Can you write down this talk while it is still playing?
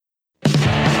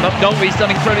McNulty's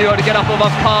done incredibly well to get up above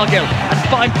Cargill and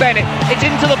find Bennett. It's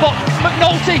into the box.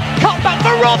 McNulty, cut back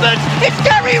for Roberts. It's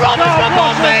Gary Roberts for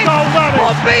Pompey.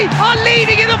 Pompey are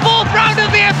leading in the fourth round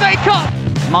of the FA Cup.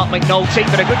 Mark McNulty,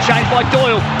 but a good chance by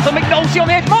Doyle. For McNulty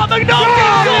on the edge. Mark McNulty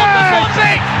scores for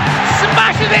Pompey.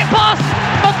 Smashes it past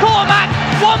McCormack.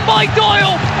 Won by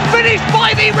Doyle. Finished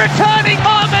by the returning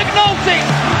Mark McNulty.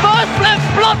 First left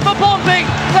blood for Pompey.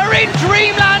 They're in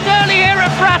dreamland early here at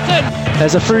Bratton.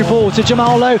 There's a through ball to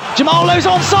Jamal Lowe. Jamal Lowe's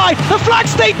onside. The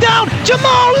flag's taken down.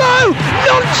 Jamal Lowe,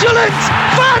 nonchalant,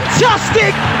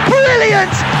 fantastic, brilliant.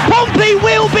 Pompey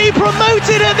will be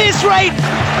promoted at this rate.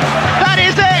 That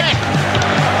is it.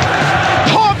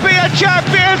 Pompey are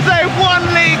champions. They've won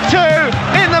League Two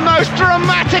in the most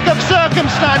dramatic of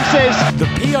circumstances. The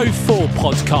PO4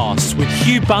 podcast with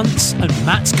Hugh Bunce and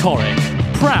Matt Corrick.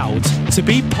 Proud to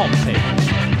be Pompey.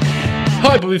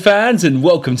 Hi Pompey fans and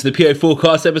welcome to the PO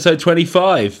Forecast episode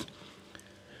 25.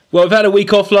 Well, we've had a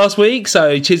week off last week,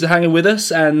 so cheers for hanging with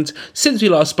us, and since we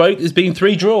last spoke there's been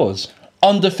 3 draws.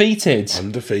 Undefeated.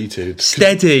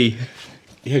 Steady.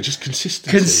 Yeah, just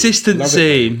consistency.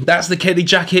 Consistency. That's the Kenny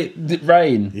Jackett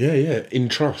reign. Yeah, in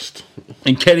trust.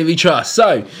 In Kenny we trust.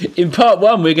 So, in part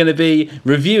 1 we're going to be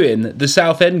reviewing the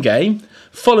Southend game,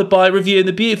 followed by reviewing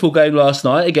the beautiful game last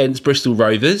night against Bristol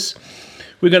Rovers.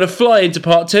 We're going to fly into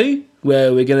part 2,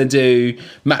 where we're going to do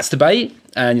Matt's debate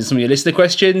and some of your listener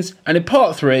questions. And in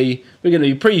part 3, we're going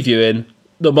to be previewing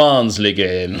the Barnsley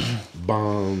game.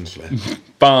 Barnsley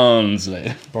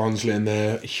and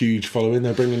their huge following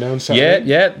they're bringing down Saturday.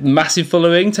 Yeah, massive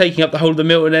following, taking up the whole of the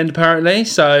Milton end apparently.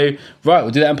 So, right, we'll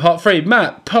do that in part 3.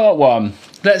 Matt, part 1,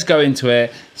 let's go into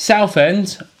it.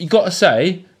 Southend, you got to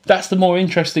say, that's the more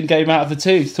interesting game out of the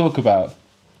 2 to talk about.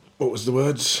 What was the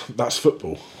words? That's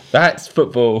football. That's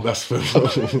football. Thanks,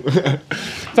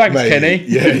 mate, Kenny.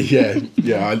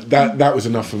 Yeah. That was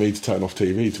enough for me to turn off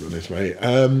TV, to be honest, mate.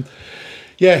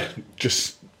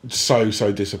 Just so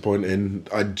disappointing.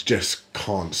 I just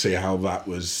can't see how that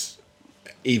was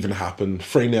even happened.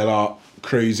 3-0 up,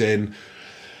 cruising.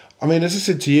 I mean, as I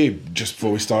said to you just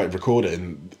before we started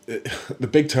recording, the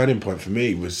big turning point for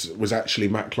me was actually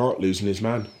Matt Clark losing his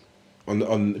man.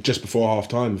 On just before half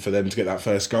time for them to get that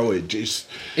first goal. It's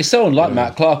so unlike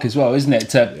Matt Clark as well, isn't it,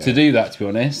 to do that, to be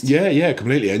honest? Yeah,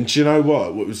 completely. And do you know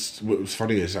what was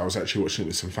funny is I was actually watching it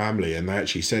with some family and they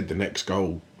actually said the next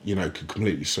goal, could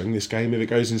completely swing this game if it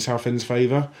goes in Southend's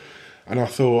favour. And I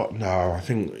thought, no, I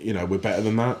think, we're better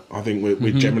than that. I think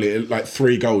we're generally, like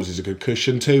 3 goals is a good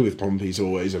cushion. 2 with Pompey's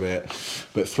always a bit.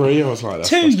 But 3, I was like...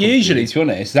 That's usually, to be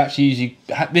honest, actually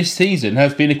this season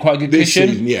has been a quite good cushion.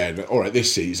 This season, all right,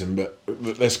 this season, but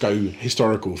let's go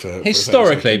historical for...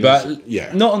 Historically, but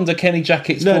not under Kenny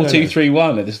Jackett's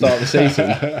 4-2-3-1 at the start of the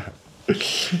season.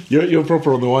 You're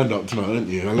proper on the wind-up tonight, aren't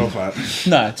you? I love that.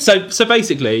 No, so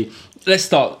basically... Let's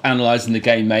start analysing the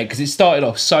game, mate, because it started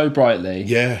off so brightly.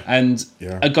 Yeah. And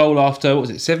a goal after,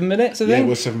 7 minutes, I think? Yeah, it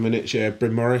was 7 minutes,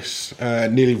 Bryn Morris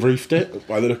nearly roofed it,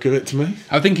 by the look of it to me.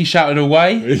 I think he shouted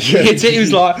away. He hit it, he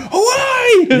was like,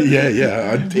 away!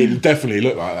 Yeah, it definitely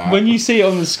looked like that. When you see it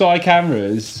on the Sky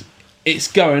cameras,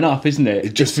 it's going up, isn't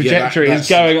it? The trajectory is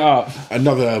going up.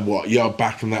 Another, yard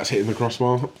back and that's hitting the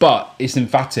crossbar? But it's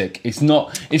emphatic. It's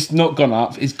not gone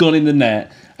up, it's gone in the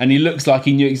net. And he looks like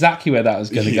he knew exactly where that was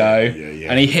going to go.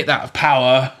 And he hit that with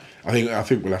power. I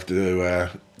think we'll have to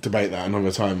debate that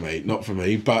another time, mate. Not for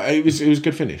me, but it was a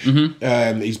good finish.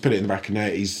 Mm-hmm. He's put it in the back of the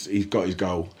net. He's got his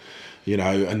goal,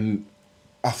 and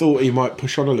I thought he might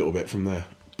push on a little bit from there.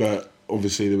 But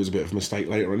obviously there was a bit of a mistake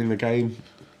later on in the game.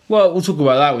 Well, we'll talk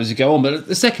about that as we go on. But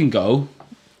the second goal,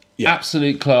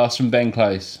 absolute class from Ben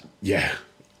Close. Yeah.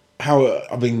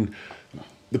 The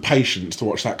patience to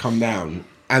watch that come down.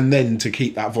 And then to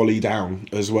keep that volley down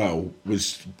as well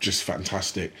was just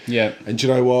fantastic. Yeah. And do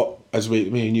you know what? As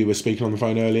me and you were speaking on the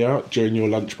phone earlier, during your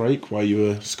lunch break, while you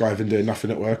were skiving doing nothing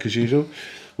at work as usual,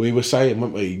 we were saying,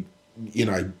 weren't we,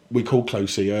 we called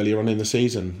Closey earlier on in the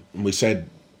season, and we said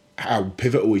how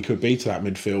pivotal he could be to that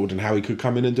midfield and how he could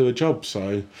come in and do a job. So,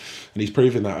 and he's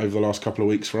proven that over the last couple of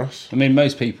weeks for us. I mean,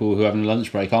 most people who are having a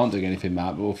lunch break aren't doing anything,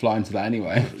 Matt, but we'll fly into that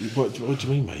anyway. What do you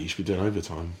mean, mate? You should be doing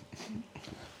overtime.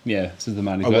 Yeah, this is the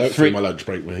man who's I worked through my lunch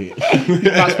break, mate.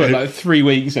 That's been like 3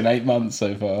 weeks and 8 months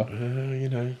so far.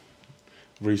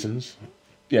 Reasons.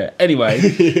 Yeah, anyway.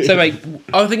 So, mate,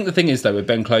 I think the thing is, though, with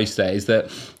Ben Close there is that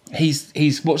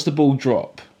he's watched the ball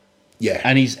drop. Yeah.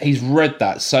 And he's read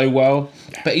that so well.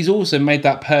 Yeah. But he's also made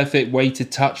that perfect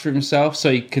weighted touch for himself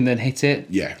so he can then hit it.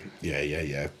 Yeah.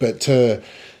 But to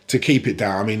keep it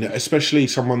down, I mean, especially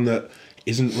someone that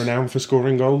isn't renowned for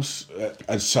scoring goals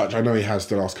as such. I know he has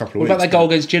the last couple of weeks. What about that goal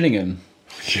against Gillingham?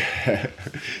 Yeah.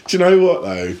 Do you know what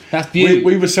though? That's beautiful.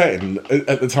 We were saying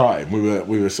at the time we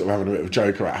were sort of having a bit of a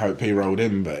joke about how he rolled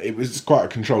in, but it was quite a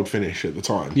controlled finish at the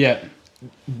time. Yeah.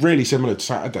 Really similar to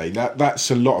Saturday. That's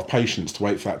a lot of patience to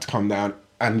wait for that to come down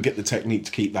and get the technique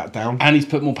to keep that down. And he's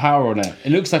put more power on it.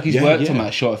 It looks like he's worked on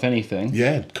that shot, if anything.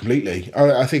 Yeah, completely.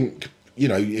 I think, you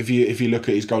know, if you look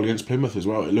at his goal against Plymouth as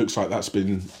well, it looks like that's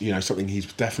been, you know, something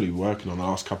he's definitely working on the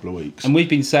last couple of weeks. And we've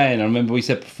been saying, I remember we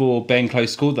said before Ben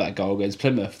Close scored that goal against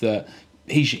Plymouth, that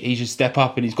he should step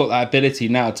up, and he's got that ability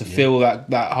now to fill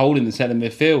that hole in the centre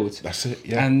midfield. That's it,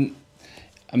 yeah. And,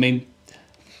 I mean...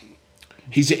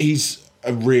 He's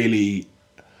a really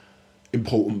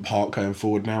important part going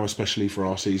forward now, especially for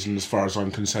our season. As far as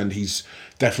I'm concerned, he's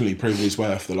definitely proven his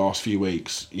worth the last few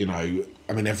weeks. You know,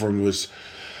 I mean, everyone was,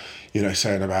 you know,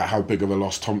 saying about how big of a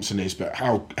loss Thompson is, but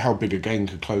how big a gain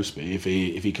could Close be if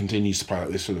he continues to play like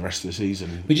this for the rest of the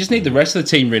season? We just need the rest of the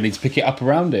team really to pick it up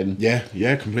around him.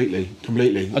 Yeah, completely.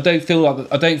 I don't feel that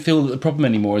the problem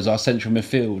anymore is our central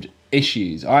midfield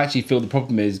issues. I actually feel the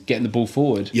problem is getting the ball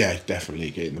forward. Yeah, definitely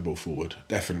getting the ball forward.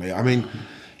 Definitely. I mean,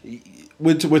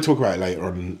 we'll talk about it later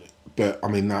on, but I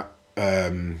mean that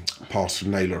pass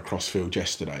from Naylor across field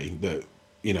yesterday that,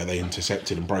 you know, they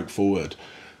intercepted and broke forward,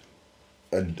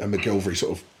 and McGilvery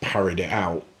sort of parried it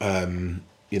out,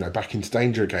 you know, back into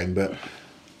danger again. But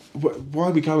why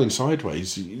are we going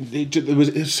sideways? There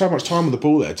was so much time on the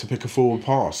ball there to pick a forward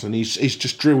pass, and he's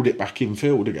just drilled it back in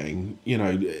field again. You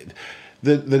know,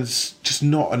 there's just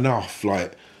not enough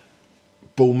like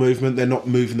ball movement. They're not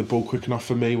moving the ball quick enough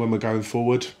for me when we're going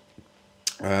forward.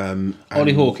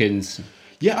 Ollie Hawkins.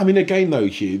 Yeah, I mean, again though,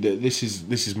 Hugh, this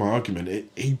is my argument.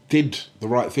 He did the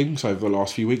right things over the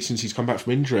last few weeks since he's come back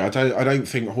from injury. I don't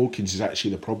think Hawkins is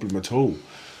actually the problem at all.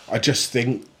 I just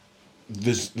think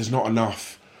there's not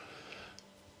enough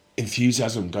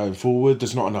enthusiasm going forward.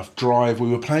 There's not enough drive. We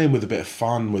were playing with a bit of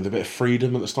fun, with a bit of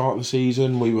freedom at the start of the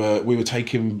season. We were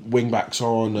taking wing backs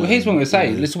on. Well, here's what I'm going to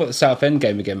say. Let's talk about the Southend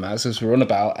game again, Matt, as we're on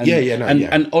about. And, Yeah.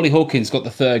 And Ollie Hawkins got the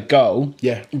third goal.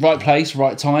 Yeah. Right place,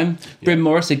 right time. Bryn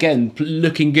Morris, again,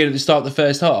 looking good at the start of the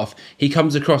first half. He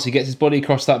comes across, he gets his body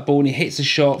across that ball, and he hits a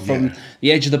shot from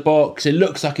the edge of the box. It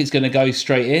looks like it's going to go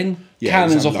straight in. Yeah,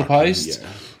 Cannon's off the post. Yeah.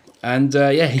 And,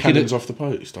 he Cannon's off the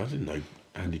post. I didn't know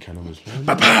Andy Cannon was playing.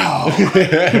 No, I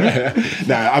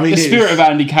mean, the spirit of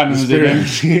Andy Cannon was in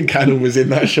him. Cannon was in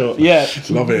that shot. Yeah,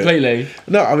 love it completely.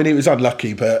 No, I mean, it was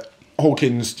unlucky, but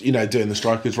Hawkins, you know, doing the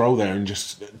striker's role there and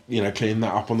just, you know, cleaning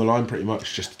that up on the line pretty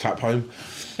much, just to tap home.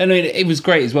 And I mean, it was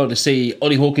great as well to see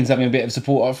Ollie Hawkins having a bit of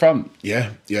support up front.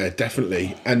 Yeah,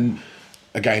 definitely. And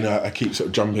again, I keep sort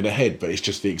of jumping ahead, but it's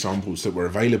just the examples that were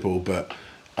available. But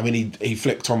I mean, he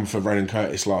flicked on for Ronan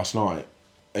Curtis last night.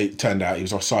 It turned out he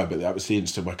was offside, but that was the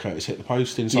instant where Curtis hit the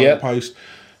post, inside the post.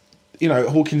 You know,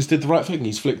 Hawkins did the right thing.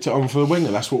 He's flicked it on for the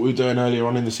winger. That's what we were doing earlier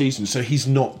on in the season. So he's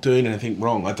not doing anything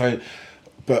wrong.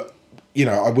 But, you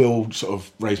know, I will sort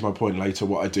of raise my point later.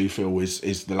 What I do feel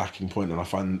is the lacking point, and I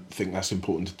think that's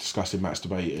important to discuss in Matt's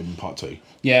debate in part 2.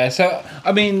 Yeah, so,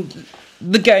 I mean,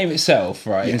 the game itself,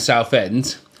 right, in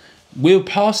Southend, we were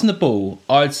passing the ball,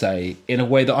 I'd say, in a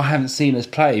way that I haven't seen us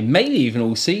play, maybe even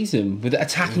all season, with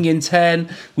attacking in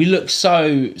 10. We looked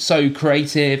so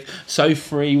creative, so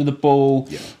free with the ball.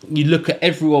 Yeah. You look at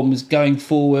everyone was going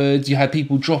forward. You had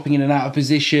people dropping in and out of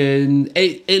position.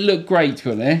 It looked great, to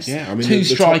be honest. Yeah, I mean, two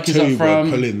strikers top two up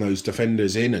front, were pulling those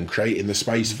defenders in and creating the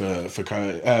space for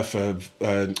Otterbar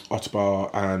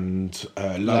and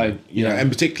Lowe. You know, and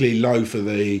particularly Lowe for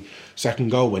the second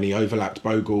goal when he overlapped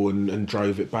Bogle and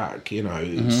drove it back. You know,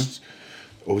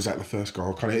 or was that the first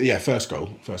goal?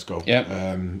 First goal.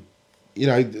 Yeah. You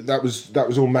know, that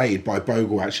was all made by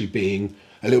Bogle actually being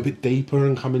a little bit deeper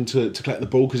and coming to collect the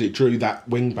ball because it drew that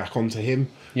wing back onto him.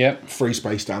 Yeah. Free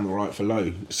space down the right for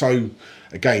Lowe. So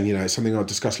again, you know, it's something I'll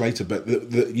discuss later. But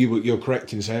you're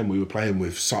correct in saying we were playing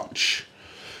with such,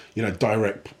 you know,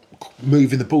 direct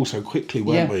moving the ball so quickly,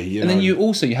 weren't we? You Then you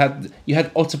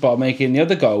had Otterbar making the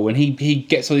other goal when he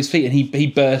gets on his feet and he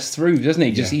bursts through, doesn't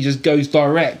he? He just goes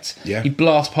direct. Yeah. He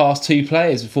blasts past two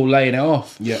players before laying it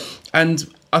off. Yeah.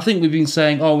 And I think we've been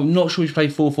saying, I'm not sure we should play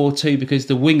 4-4-2 because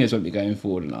the wingers won't be going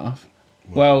forward enough.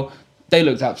 Well, they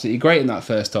looked absolutely great in that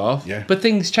first half. Yeah. But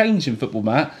things change in football,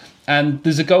 Matt. And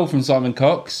there's a goal from Simon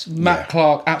Cox. Matt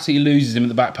Clark absolutely loses him at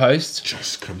the back post.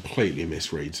 Just completely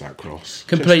misreads that cross.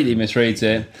 Completely misreads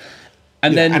it.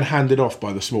 And then handed off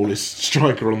by the smallest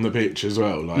striker on the pitch as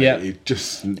well.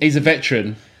 He's a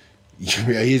veteran.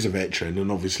 Yeah, he is a veteran,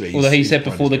 and obviously. Although he said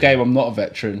before the game, I'm not a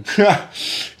veteran.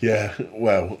 Yeah,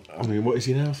 well, I mean, what is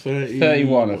he now?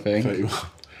 31, I think. 31.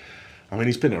 I mean,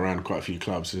 he's been around quite a few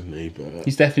clubs, hasn't he? But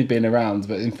he's definitely been around,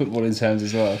 but in footballing terms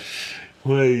as well.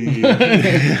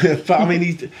 But I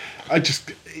mean,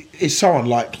 it's so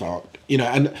unlike Clark, you know.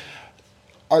 And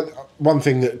one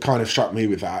thing that kind of struck me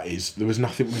with that is there was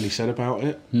nothing really said about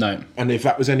it. No. And if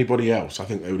that was anybody else, I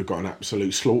think they would have got an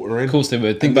absolute slaughter in. Of course they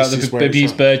would. Think about the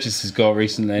abuse Burgess has got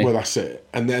recently. Well, that's it.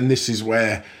 And then this is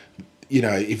where, you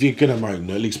know, if you're going to moan,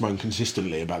 at least moan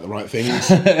consistently about the right things.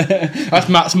 That's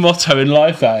Matt's motto in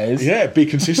life, that is. Yeah, be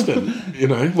consistent, you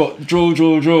know. What, draw,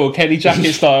 Kenny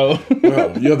Jackett style.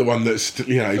 Well, you're the one that's,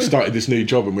 you know, started this new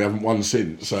job and we haven't won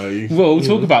since, so... Well, we'll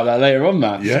talk about that later on,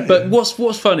 Matt. Yeah. But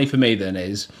what's funny for me then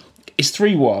is, it's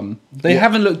 3-1. They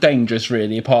haven't looked dangerous,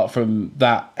 really, apart from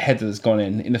that header that's gone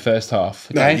in the first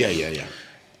half. Okay? No, yeah.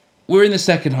 We're in the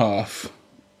second half,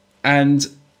 and...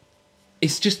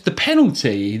 it's just the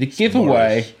penalty, the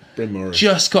giveaway. Bryn Morris.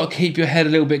 Just got to keep your head a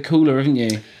little bit cooler, haven't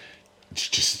you? It's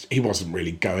just, he wasn't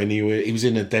really going anywhere. He was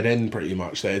in a dead end pretty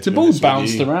much there. The ball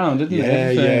bounced around, didn't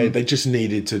it? Yeah. They just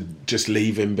needed to just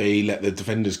leave him be, let the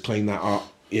defenders clean that up.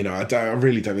 You know, I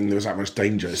really don't think there was that much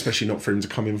danger, especially not for him to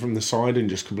come in from the side and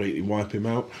just completely wipe him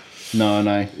out. No.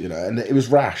 You know, and it was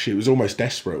rash. It was almost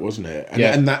desperate, wasn't it?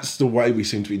 And that's the way we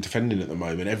seem to be defending at the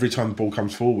moment. Every time the ball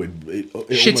comes forward, it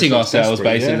shitting ourselves,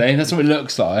 basically. Yeah. That's what it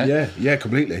looks like. Yeah,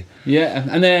 completely. Yeah,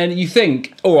 and then you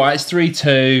think, all right, it's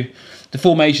 3-2. The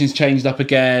formation's changed up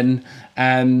again,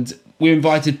 and we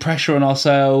invited pressure on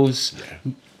ourselves.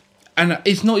 Yeah. And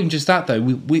it's not even just that, though.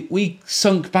 We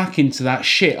sunk back into that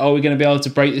shit. Are we going to be able to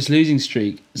break this losing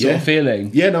streak sort of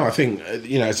feeling? Yeah, no, I think,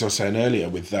 you know, as I was saying earlier,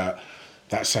 with that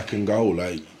second goal,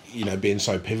 like, you know, being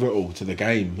so pivotal to the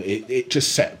game, it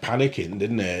just set panic in,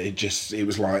 didn't it? It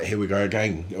was like, here we go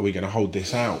again. Are we going to hold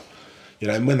this out? You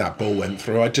know, and when that ball went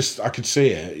through, I could see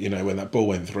it. You know, when that ball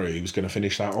went through, he was going to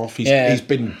finish that off. He's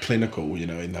been clinical, you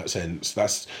know, in that sense.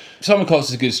 Simon Cox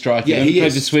is a good striker. Yeah, he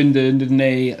played with Swindon, didn't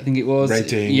he? I think it was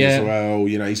Reading as well.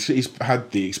 You know, he's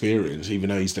had the experience, even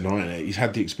though he's denying it. He's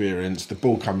had the experience. The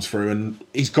ball comes through, and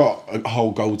he's got a whole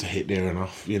goal to hit near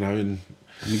enough. You know, and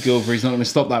McGilvery's not going to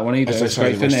stop that one either. As they it's a say,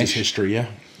 great the rest finish. is history.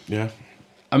 Yeah.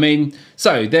 I mean,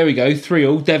 so there we go,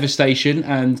 3-3, devastation,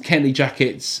 and Kenny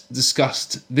Jackett's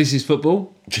discussed, this is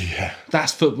football. Yeah.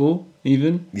 That's football,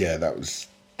 even. Yeah, that was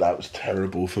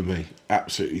terrible for me.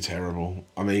 Absolutely terrible.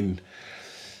 I mean,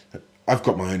 I've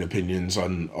got my own opinions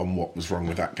on what was wrong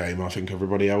with that game. I think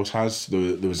everybody else has.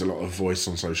 There was a lot of voice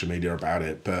on social media about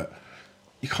it, but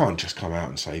you can't just come out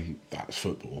and say that's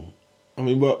football. I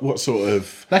mean, what sort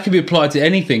of... That could be applied to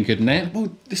anything, couldn't it?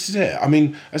 Well, this is it. I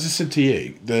mean, as I said to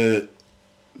you,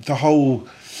 the whole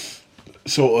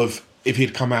sort of, if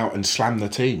he'd come out and slam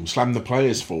the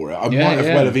players for it, I might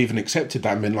well have even accepted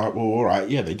that and been like, well, all right,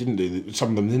 yeah, some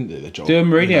of them didn't do the job. Do a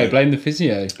Mourinho, you know? Blame the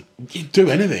physio. You do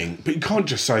anything, but you can't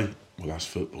just say, well, that's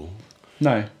football.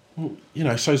 No. Well, you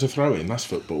know, so's a throw-in, that's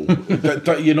football.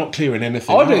 You're not clearing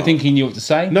anything I don't think he knew what to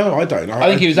say. No, I don't. I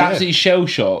think he was absolutely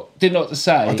shell-shocked, didn't know what to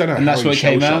say. I don't know and that's how what he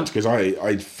came out. Because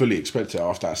I fully expected it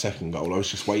after that second goal. I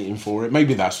was just waiting for it.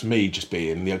 Maybe that's me just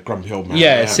being the grumpy old man.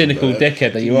 Yeah, cynical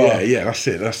dickhead that you are. Yeah, that's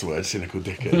it. That's the word, cynical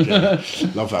dickhead.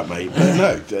 Yeah. Love that, mate. But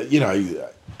no, you know...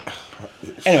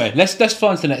 Anyway, let's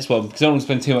fly into the next one, because I don't want to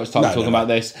spend too much time talking about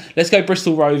this. Let's go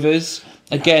Bristol Rovers.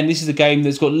 Again, this is a game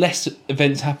that's got less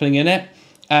events happening in it.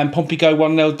 And Pompey go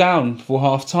 1-0 down for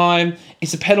half-time.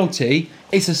 It's a penalty.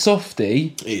 It's a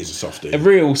softie. It is a softie. A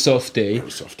real softie.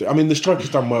 I mean, the striker's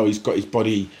done well. He's got his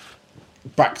body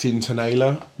backed into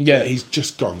Naylor. Yeah. He's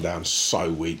just gone down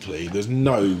so weakly. There's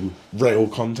no real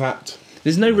contact.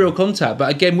 There's no real contact.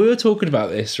 But again, we were talking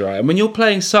about this, right? And when you're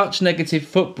playing such negative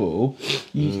football,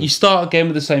 you start again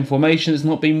with the same formation that's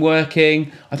not been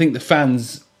working. I think the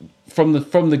fans... From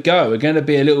the go are going to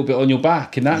be a little bit on your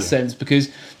back in that sense, because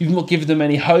you've not given them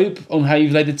any hope on how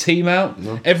you've laid the team out.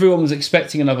 No. Everyone was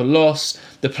expecting another loss.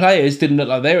 The players didn't look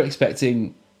like they were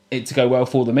expecting it to go well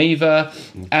for them either.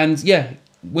 And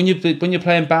when you're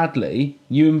playing badly,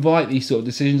 you invite these sort of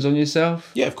decisions on yourself.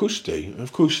 Yeah, of course you do.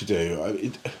 Of course you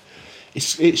do.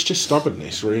 It's just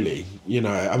stubbornness, really. You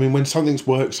know, I mean, when something's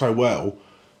worked so well,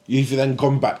 you've then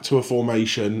gone back to a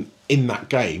formation in that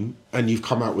game and you've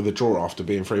come out with a draw after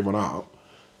being 3-1 up.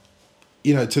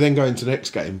 You know, to then go into the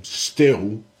next game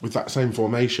still with that same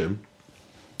formation,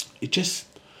 it just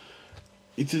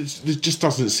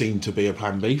doesn't seem to be a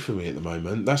plan B for me at the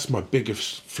moment. That's my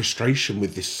biggest frustration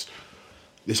with this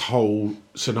whole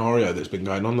scenario that's been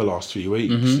going on the last few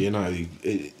weeks. You know,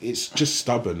 it's just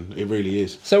stubborn. It really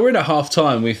is. So we're in at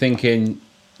half-time, we're thinking...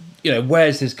 You know,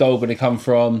 where's this goal going to come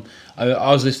from?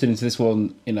 I was listening to this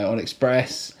one, you know, on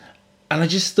Express, and I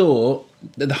just thought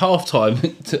that the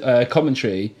halftime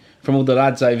commentary from all the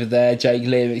lads over there, Jake,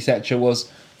 Liam, etc.,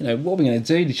 was, you know, what are we going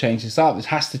to do to change this up? This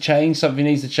has to change. Something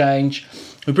needs to change.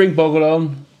 We bring Bogle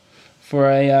on for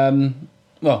a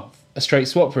straight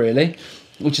swap, really,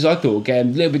 which is, I thought, again,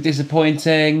 a little bit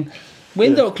disappointing. We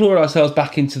ended up clawing ourselves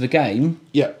back into the game.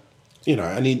 Yeah,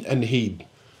 and he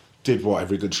did what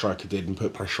every good striker did and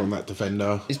put pressure on that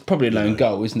defender. It's probably a lone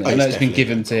goal, isn't it? I know it's been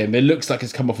given to him. It looks like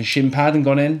it's come off his shin pad and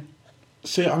gone in.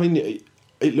 See, I mean,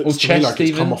 it looks to me like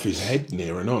it's come off his head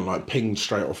near and on, like pinged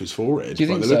straight off his forehead. Do you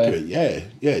think the so? look of it,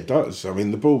 yeah, it does. I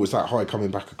mean, the ball was that high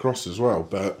coming back across as well,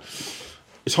 but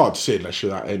it's hard to see unless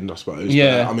you're that end, I suppose.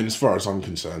 Yeah. But, I mean, as far as I'm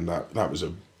concerned, that was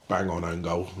a bang-on own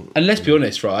goal. And let's be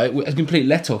honest, right? A complete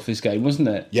let-off this game, wasn't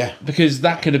it? Yeah. Because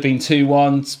that could have been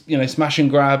 2-1, smash and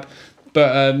grab.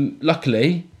 But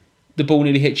luckily, the ball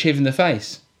nearly hit Chiv in the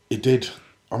face. It did.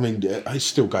 I mean, it's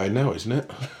still going now, isn't it?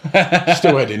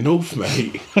 Still heading north,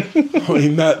 mate. I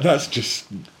mean, that's just,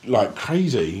 like,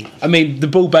 crazy. I mean, the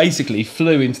ball basically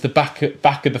flew into the back of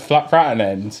the Fratton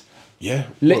end. Yeah.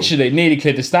 Literally, nearly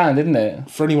cleared the stand, didn't it?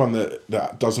 For anyone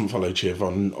that doesn't follow Chiv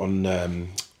on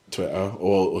Twitter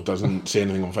or doesn't see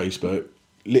anything on Facebook,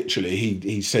 literally,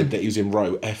 he said that he was in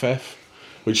row FF,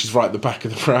 which is right at the back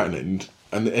of the Fratton end.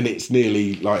 And it's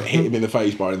nearly like hit him in the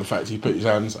face by the fact he put his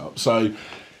hands up. So,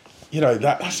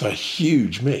 that's a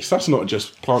huge miss. That's not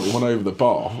just planting one over the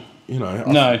bar.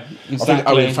 No, exactly. I think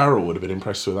Owen Farrell would have been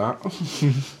impressed with that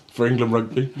for England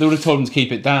rugby. They would have told him to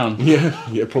keep it down.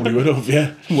 Yeah, probably would have.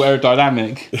 Yeah, We're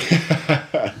dynamic.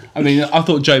 I mean, I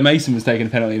thought Joe Mason was taking a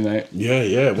penalty, mate.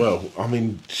 Yeah. Well, I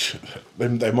mean,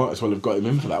 they might as well have got him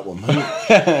in for that one,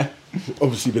 mate.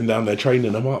 Obviously, been down there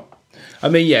training him up. I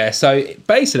mean, yeah, so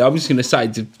basically, I'm just going to say,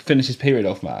 to finish this period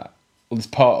off, Matt, or this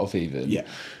part off even,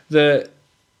 that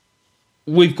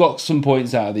we've got some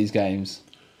points out of these games.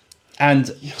 And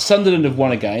Sunderland have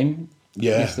won a game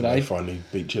yesterday. They finally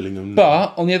beat Gillingham.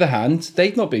 But, on the other hand,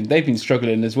 they've been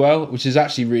struggling as well, which has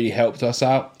actually really helped us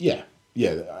out. Yeah.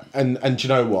 And do you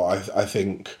know what? I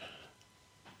think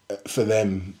for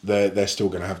them, they're still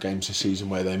going to have games this season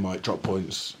where they might drop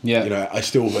points. Yeah. I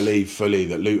still believe fully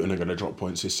that Luton are going to drop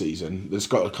points this season. There's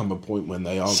got to come a point when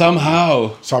they are. Somehow.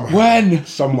 When?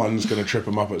 Someone's going to trip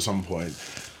them up at some point.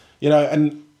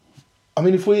 And I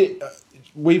mean, if we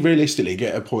realistically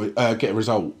get a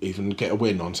result, even get a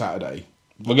win on Saturday.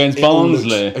 Against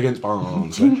Barnsley.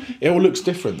 It all looks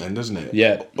different then, doesn't it?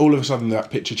 Yeah. All of a sudden that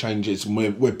picture changes and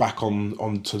we're back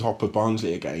on to top of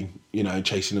Barnsley again,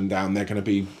 chasing them down. They're going to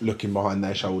be looking behind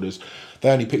their shoulders.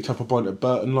 They only picked up a point at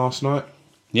Burton last night.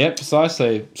 Yeah,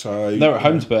 precisely. So they're at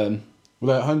home to Burton.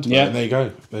 Well, they're at home to Burton.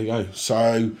 There you go.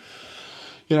 So,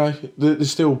 there's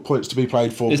still points to be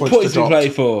played for. There's points to be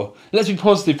played for. Let's be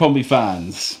positive, Pompey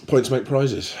fans. Points make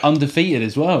prizes. Undefeated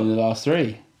as well in the last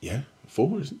 3. Yeah.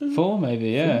 4, isn't it? 4, maybe,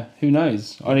 yeah. Who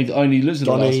knows? I only looked at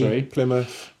the last 3.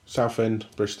 Plymouth, Southend,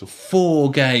 Bristol.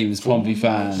 4 games, Pompey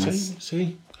fans.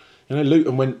 See?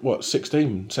 Luton went,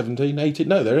 16, 17, 18?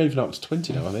 No, they're even up to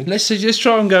 20 now, I think. Let's just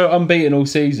try and go unbeaten all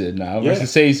season now. Rest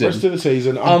of the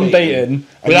season. Unbeaten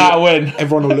without a win.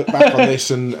 Everyone will look back on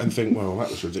this and think, well, that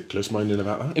was ridiculous, moaning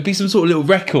about that. It'd be some sort of little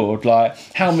record, like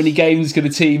how many games can a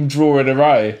team draw in a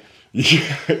row?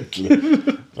 Yeah.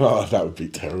 Oh, that would be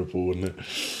terrible, wouldn't it?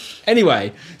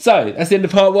 Anyway, so that's the end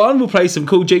of part 1. We'll play some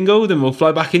cool jingle, then we'll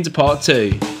fly back into part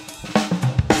 2.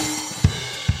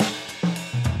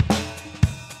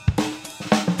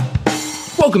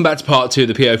 Welcome back to part 2 of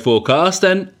the PO Forecast.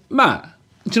 And Matt,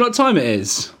 do you know what time it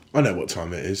is? I know what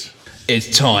time it is.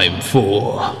 It's time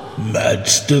for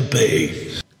Matt's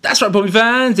Debate. That's right, Pompey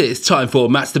fans. It's time for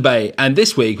Matt's Debate. And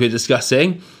this week we're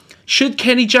discussing, should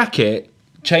Kenny Jackett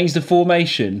change the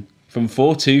formation from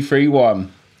 4-2-3-1?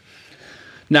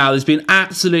 Now, there's been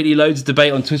absolutely loads of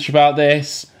debate on Twitter about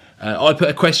this. I put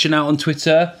a question out on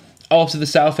Twitter after the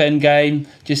Southend game,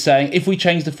 just saying, if we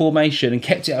changed the formation and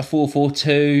kept it at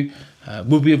 4-4-2,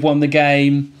 would we have won the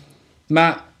game?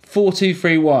 Matt,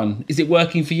 4-2-3-1, is it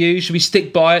working for you? Should we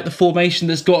stick by it, the formation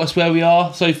that's got us where we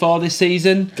are so far this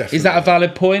season? Definitely. Is that a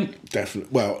valid point?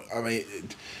 Definitely. Well, I mean,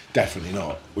 definitely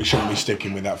not. We shouldn't be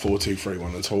sticking with that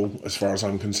 4-2-3-1 at all, as far as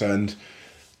I'm concerned.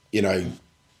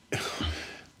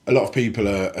 A lot of people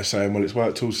are saying, well, it's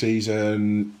worked all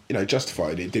season.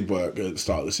 Justified. It did work at the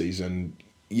start of the season.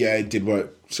 Yeah, it did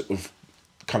work sort of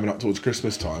coming up towards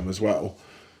Christmas time as well.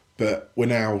 But we're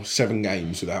now 7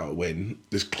 games without a win.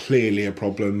 There's clearly a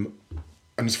problem.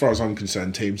 And as far as I'm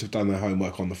concerned, teams have done their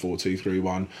homework on the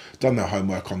 4-2-3-1, done their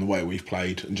homework on the way we've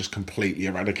played and just completely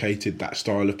eradicated that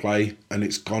style of play. And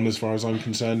it's gone as far as I'm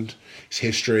concerned. It's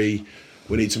history.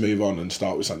 We need to move on and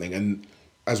start with something. And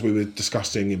as we were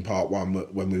discussing in part 1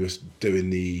 when we were doing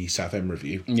the Southend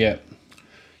review,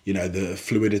 the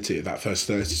fluidity of that first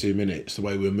 32 minutes, the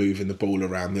way we were moving the ball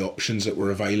around, the options that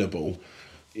were available,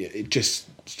 it just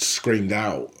screamed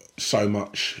out so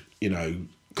much,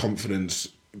 confidence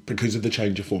because of the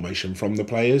change of formation from the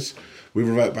players. We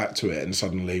revert back to it and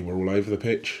suddenly we're all over the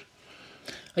pitch.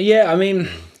 Yeah, I mean,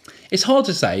 it's hard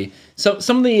to say. So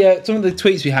some of the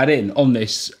tweets we had in on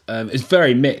this is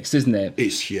very mixed, isn't it?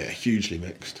 It's hugely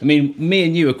mixed. I mean, me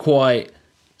and you are quite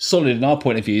solid in our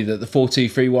point of view that the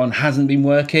 4-2-3-1 hasn't been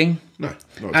working. No,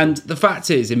 not and the fact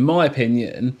is, in my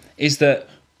opinion, is that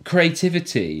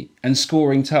creativity and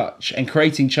scoring touch and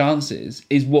creating chances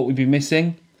is what we've been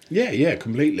missing. Yeah,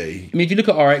 completely. I mean, if you look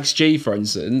at our XG, for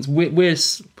instance,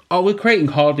 we're creating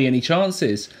hardly any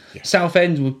chances. Yeah.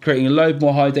 Southend were creating a load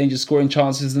more high danger scoring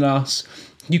chances than us.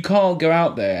 You can't go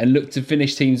out there and look to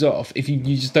finish teams off if you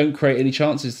just don't create any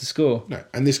chances to score. No,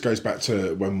 and this goes back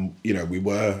to when we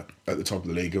were at the top of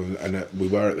the league and we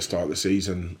were at the start of the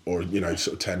season, or sort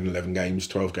of 10, 11 games,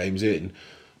 12 games in.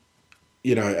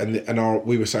 We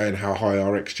were saying how high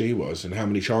our XG was and how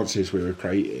many chances we were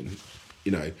creating.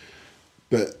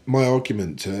 But my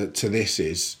argument to this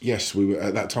is, yes, we were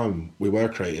at that time we were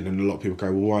creating, and a lot of people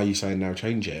go, well, why are you saying now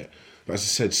change it? But as I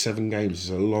said, 7 games is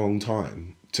a long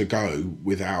time to go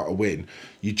without a win.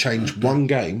 You change one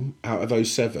game out of those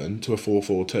 7 to a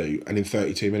 4-4-2, and in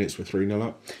 32 minutes we're 3-0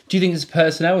 up. Do you think it's a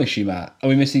personnel issue, Matt? Are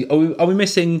we missing? Are we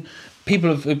missing?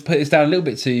 People have put this down a little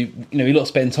bit to, we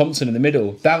lost Ben Thompson in the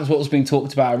middle. That was what was being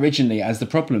talked about originally as the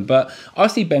problem. But I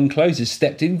see Ben Close has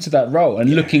stepped into that role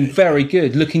and looking very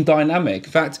good, looking dynamic.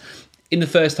 In fact, in the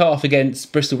first half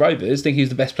against Bristol Rovers, I think he was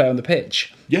the best player on the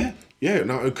pitch. Yeah,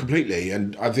 no, completely.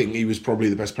 And I think he was probably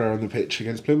the best player on the pitch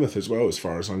against Plymouth as well, as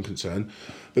far as I'm concerned.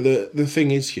 But the thing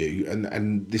is, Hugh,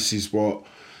 and this is what,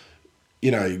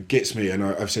 gets me, and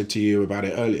I've said to you about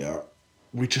it earlier,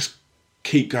 we just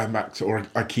keep going back to, or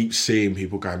I keep seeing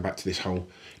people going back to this whole,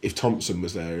 if Thompson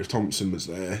was there,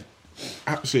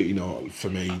 absolutely not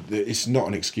for me. It's not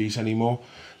an excuse anymore.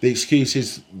 The excuse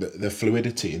is the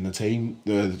fluidity in the team,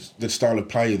 the style of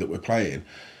play that we're playing.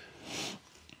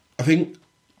 I think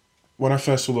when I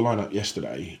first saw the lineup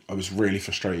yesterday, I was really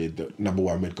frustrated that number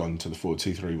one we'd gone to the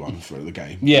 4-2-3-1 for the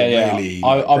game. Yeah. Really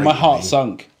My heart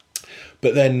sunk.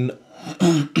 But then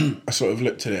I sort of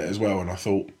looked at it as well, and I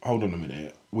thought, hold on a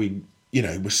minute, we're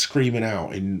screaming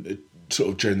out in sort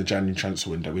of during the January transfer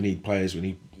window. We need players, we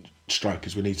need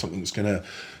strikers, we need something that's going to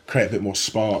create a bit more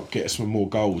spark, get us some more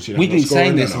goals. We've been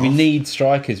saying this. We need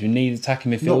strikers. We need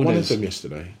attacking midfielders. Not one of them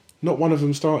yesterday. Not one of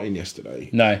them starting yesterday.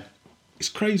 No, it's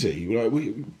crazy.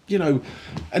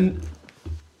 And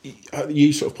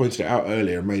you sort of pointed it out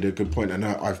earlier and made a good point, and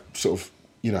I've sort of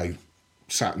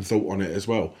sat and thought on it as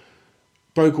well.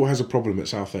 Bogle has a problem at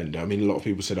Southend. I mean, a lot of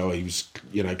people said, "Oh, he was,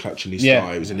 clutching his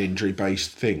thigh. It was an injury-based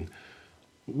thing."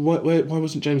 Why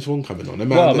wasn't James Vaughan coming on?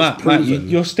 Matt,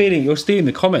 you're stealing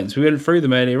the comments. We went through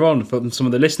them earlier on from some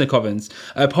of the listener comments.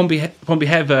 Pompey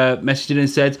Heather messaged in and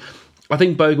said, "I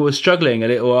think Bogle was struggling a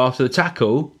little after the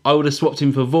tackle. I would have swapped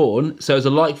him for Vaughan, so it's a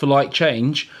like-for-like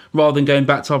change rather than going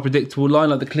back to our predictable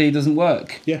lineup that clearly doesn't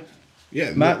work."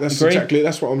 Yeah, Matt, that's agree?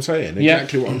 that's what I'm saying.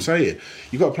 Exactly what I'm saying.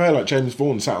 You've got a player like James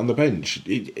Vaughan sat on the bench.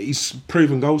 He's a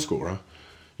proven goal scorer,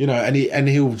 and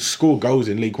he'll score goals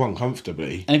in League One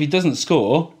comfortably. And if he doesn't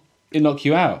score, he'll knock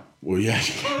you out. Well, yeah.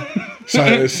 so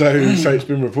it's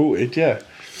been reported.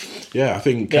 Yeah, I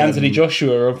think Anthony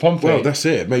Joshua of Pompey. Well, that's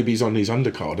it. Maybe he's on his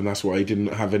undercard, and that's why he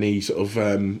didn't have any sort of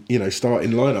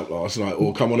starting lineup last night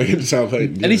or come on against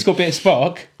Southampton. At least got a bit of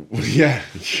spark. Well, yeah,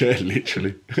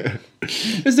 literally.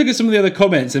 Let's look at some of the other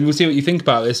comments and we'll see what you think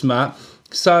about this, Matt.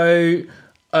 So,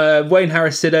 Wayne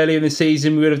Harris said earlier in the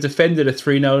season we would have defended a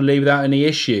 3-0 lead without any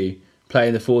issue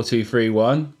playing the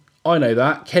 4-2-3-1. I know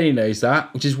that. Kenny knows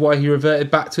that, which is why he reverted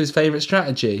back to his favourite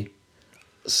strategy.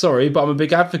 Sorry, but I'm a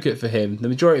big advocate for him. The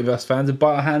majority of us fans would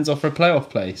bite our hands off for a playoff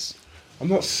place. I'm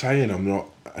not saying I'm not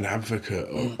an advocate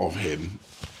of him.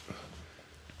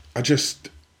 I just...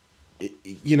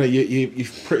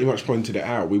 you've pretty much pointed it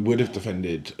out. We would have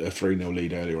defended a 3-0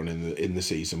 lead earlier on in the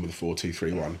season with a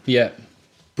 4-2-3-1. Yeah,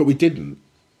 but we didn't.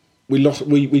 We lost.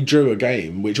 We drew a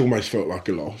game which almost felt like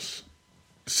a loss.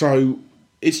 So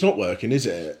it's not working, is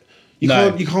it? You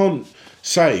can't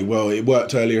say, well, it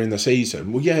worked earlier in the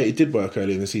season. Well, yeah, it did work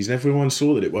earlier in the season. Everyone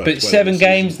saw that it worked. But 7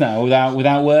 games now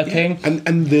without working. Yeah.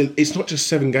 And it's not just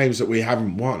 7 games that we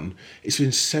haven't won. It's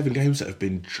been 7 games that have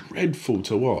been dreadful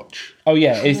to watch. Oh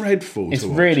yeah, dreadful. It's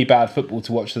really bad football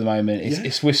to watch at the moment.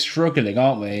 We're struggling,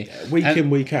 aren't we? Week in,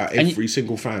 week out, every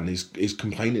single fan is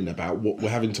complaining about what we're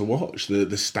having to watch.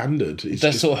 The standard is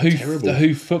just terrible. The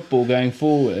hoof football going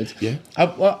forward. Yeah.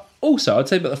 Also, I'd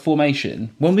say about the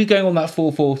formation, when we're going on that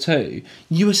 4-4-2,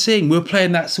 you were seeing we were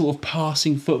playing that sort of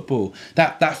passing football,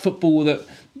 that football that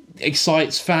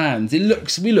excites fans.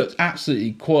 We looked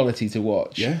absolutely quality to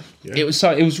watch. Yeah. It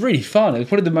was really fun. It was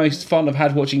probably the most fun I've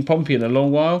had watching Pompey in a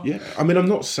long while. Yeah, I mean, I'm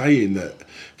not saying that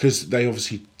because they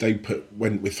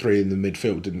went with 3 in the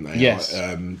midfield, didn't they? Yes.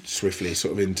 Swiftly,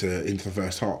 sort of into the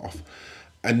first half,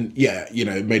 and yeah,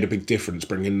 it made a big difference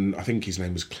bringing. I think his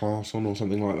name was Klaas on or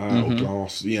something like that, or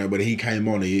Glass. When he came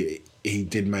on, he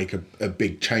did make a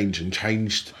big change and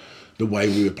changed the way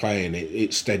we were playing.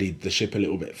 It steadied the ship a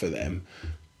little bit for them,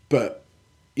 but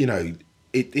I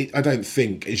don't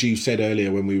think, as you said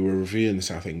earlier when we were reviewing the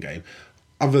Southend game,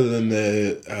 other than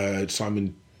the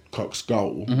Simon Cox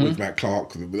goal with Matt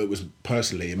Clark, that was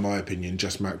personally, in my opinion,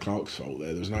 just Matt Clark's fault.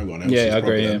 There was no one else's I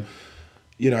agree. problem.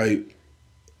 Yeah.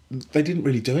 They didn't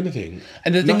really do anything.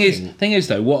 And the thing is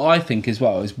though, what I think as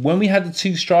well is when we had the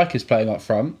 2 strikers playing up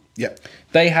front,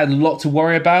 they had a lot to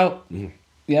worry about.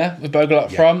 Yeah, with Bogle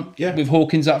up front, with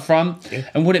Hawkins up front. Yeah.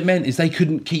 And what it meant is they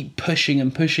couldn't keep pushing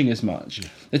as much. Yeah.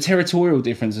 The territorial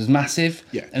difference was massive.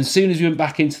 Yeah. And as soon as we went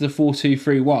back into the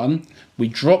 4-2-3-1, we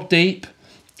dropped deep.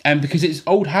 And because it's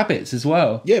old habits as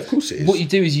well. Yeah, of course it is. What you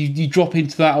do is you drop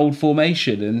into that old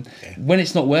formation, and when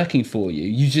it's not working for you,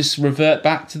 you just revert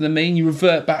back to the mean. You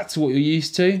revert back to what you're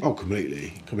used to. Oh,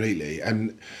 completely.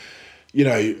 And,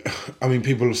 I mean,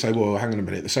 people will say, well, hang on a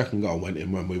minute, the second goal went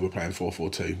in when we were playing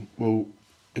 4-4-2. Well,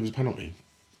 it was a penalty.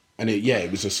 And it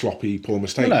was a sloppy, poor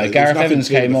mistake. Well, no, Gareth Evans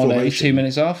came on 2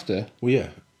 minutes after. Well, yeah.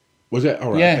 Was it?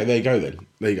 All right. Yeah. Okay, there you go then.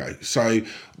 There you go. So,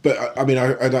 but I mean,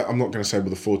 I'm not going to say well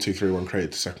the 4-2-3-1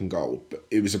 created the second goal, but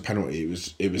it was a penalty. It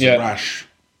was a rash,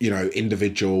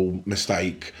 individual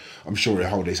mistake. I'm sure he'll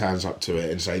hold his hands up to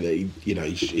it and say that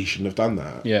he shouldn't have done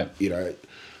that. Yeah.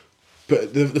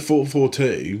 But the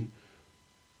 4-4-2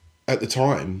 at the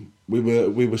time we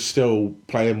were still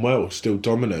playing well, still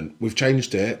dominant. We've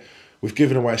changed it. We've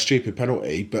given away a stupid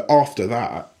penalty, but after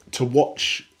that, to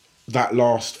watch that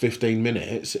last 15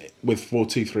 minutes with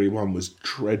 4-2-3-1 was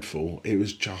dreadful. It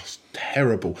was just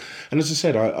terrible. And as I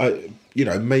said, I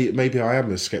maybe I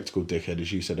am a sceptical dickhead,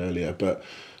 as you said earlier, but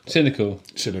cynical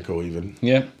even.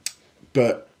 Yeah.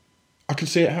 But I can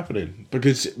see it happening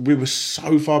because we were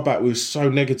so far back. We were so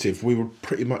negative. We were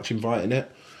pretty much inviting it.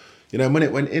 And when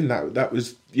it went in, that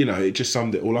was, it just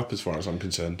summed it all up as far as I'm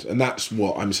concerned. And that's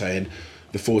what I'm saying.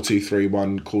 The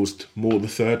 4-2-3-1 caused more the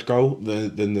third goal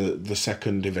than the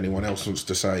second. If anyone else wants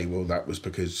to say, well, that was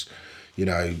because,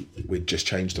 we'd just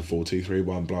changed the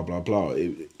 4-2-3-1, blah, blah, blah.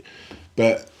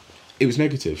 But it was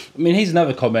negative. I mean, here's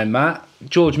another comment, Matt.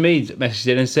 George Mead messaged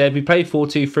in and said, we played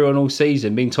 4-2-3-1 all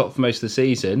season, being top for most of the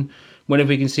season. When have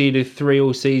we conceded 3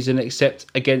 all season except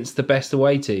against the best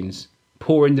away teams?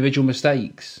 Poor individual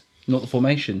mistakes, not the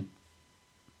formation.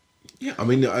 Yeah, I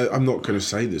mean, I'm not going to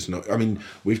say there's not. I mean,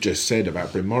 we've just said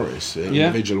about Bryn Morris, an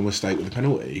individual mistake with the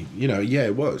penalty.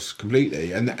 It was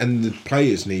completely, and the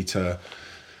players need to,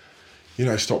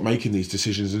 stop making these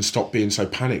decisions and stop being so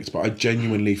panicked. But I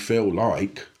genuinely feel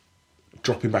like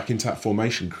dropping back into that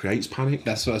formation creates panic.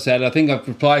 That's what I said. I think I've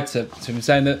replied to him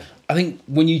saying that I think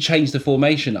when you change the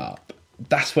formation up,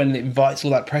 that's when it invites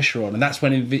all that pressure on, and that's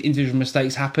when individual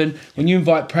mistakes happen. When you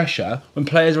invite pressure, when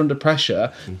players are under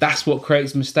pressure, that's what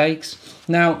creates mistakes.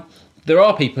 Now, there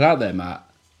are people out there, Matt,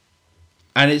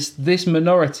 and it's this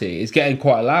minority is getting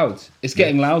quite loud. It's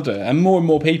getting louder, and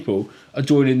more people are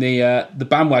joining the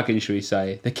bandwagon, shall we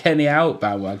say, the Kenny out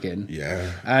bandwagon.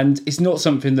 Yeah. And it's not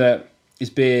something that is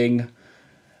being,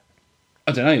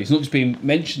 I don't know, it's not just being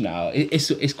mentioned now.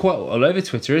 It's quite all over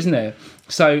Twitter, isn't it?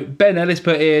 So Ben Ellis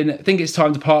put in, I think it's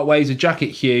time to part ways with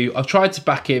Jacket Hugh. I've tried to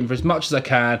back him for as much as I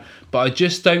can, but I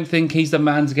just don't think he's the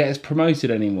man to get us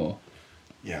promoted anymore.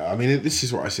 Yeah, I mean, this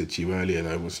is what I said to you earlier,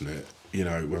 though, wasn't it?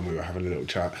 When we were having a little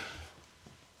chat.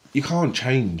 You can't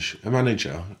change a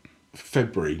manager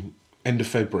end of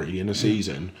February in a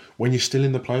season when you're still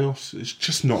in the playoffs. It's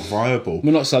just not viable.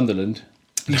 We're not Sunderland.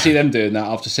 You see them doing that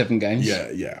after 7 games.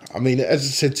 Yeah. I mean, as I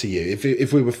said to you,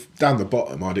 if we were down the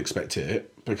bottom, I'd expect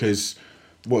it, because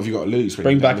what have you got to lose?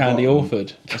 Bring back Andy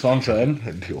Orford. That's what I'm saying.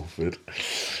 Andy Orford.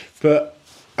 But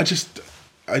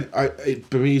it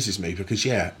bemuses me because,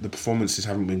 the performances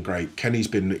haven't been great. Kenny's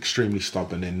been extremely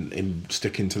stubborn in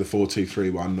sticking to the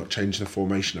 4-2-3-1, not changing the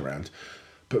formation around.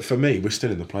 But for me, we're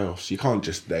still in the playoffs. You can't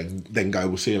just then go,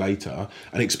 we'll see you later,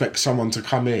 and expect someone to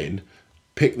come in,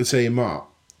 pick the team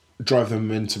up, drive the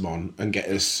momentum on, and get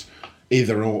us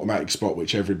either an automatic spot,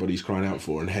 which everybody's crying out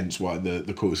for, and hence why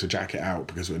the call is to jacket out,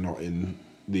 because we're not in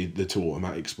the 2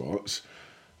 automatic spots.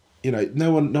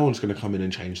 No one's going to come in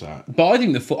and change that. But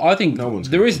I think no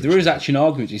one's there is actually an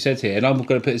argument you said here, and I'm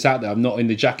going to put this out there. I'm not in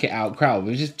the jacket out crowd.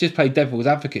 We just play devil's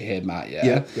advocate here, Matt.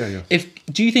 Yeah.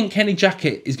 Do you think Kenny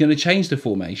Jackett is going to change the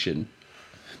formation?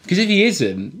 Because if he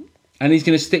isn't, and he's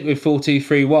going to stick with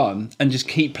 4-2-3-1 and just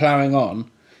keep ploughing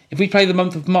on, if we play the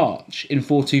month of March in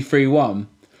 4-2-3-1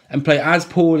 and play as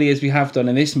poorly as we have done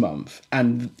in this month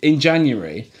and in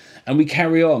January, and we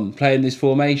carry on playing this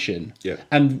formation,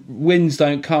 and wins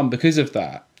don't come because of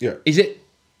that, is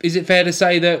it fair to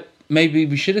say that maybe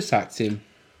we should have sacked him?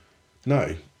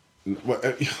 No. Well,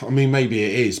 I mean, maybe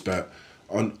it is, but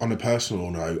on a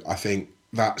personal note, I think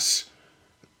that's...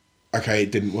 Okay,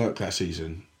 it didn't work that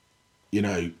season, you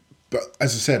know. But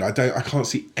as I said, I can't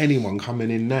see anyone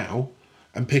coming in now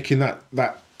and picking that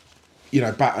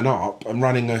baton up and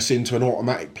running us into an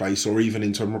automatic place or even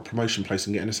into a promotion place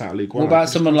and getting us out of League One. What about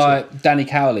someone like Danny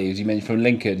Cowley, as you mentioned, from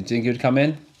Lincoln? Do you think he would come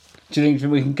in? Do you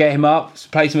think we can get him up,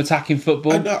 play some attacking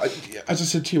football? As I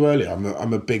said to you earlier,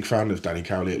 I'm a big fan of Danny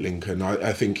Cowley at Lincoln.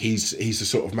 I think he's the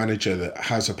sort of manager that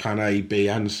has a plan A, B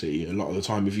and C a lot of the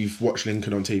time. If you've watched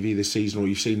Lincoln on TV this season or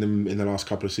you've seen them in the last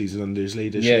couple of seasons under his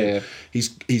leadership,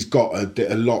 he's got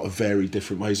a lot of very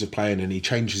different ways of playing and he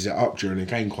changes it up during a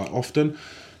game quite often.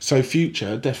 So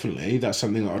future, definitely, that's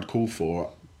something that I'd call for.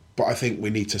 But I think we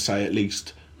need to say at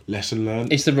least... lesson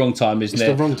learned. It's the wrong time, isn't it?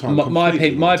 It's the wrong time.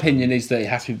 My opinion is that it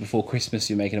has to be before Christmas.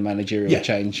 You're making a managerial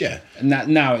change. Yeah. And that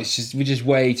now we're just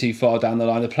way too far down the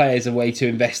line. The players are way too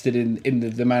invested in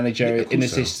the manager, in the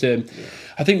system. Yeah.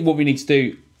 I think what we need to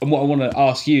do, and what I want to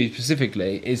ask you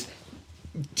specifically is,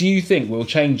 do you think we'll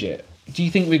change it? Do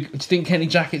you think Kenny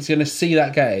Jackett's going to see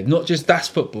that game? Not just that's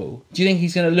football. Do you think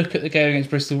he's going to look at the game against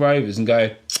Bristol Rovers and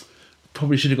go,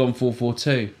 probably should have gone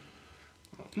 4-4-2?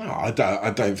 No, I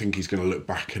don't think he's going to look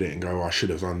back at it and go, I should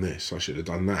have done this, I should have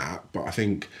done that. But I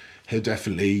think he'll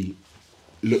definitely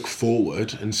look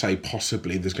forward and say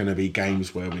possibly there's going to be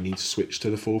games where we need to switch to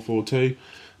the 4-4-2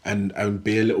 and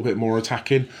be a little bit more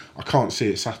attacking. I can't see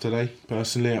it Saturday,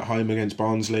 personally, at home against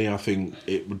Barnsley. I think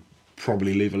it would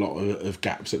probably leave a lot of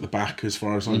gaps at the back as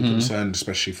far as I'm concerned,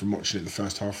 especially from watching it the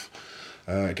first half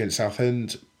against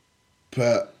Southend.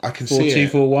 But I can see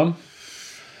it. 4-2-4-1?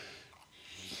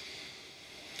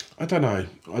 I don't know.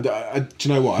 Do you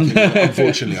know what? I think,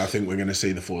 unfortunately, I think we're going to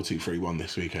see the 4-2-3-1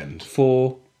 this weekend.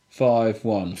 4-5-1.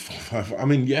 4-5. I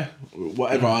mean, yeah,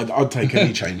 whatever. I'd take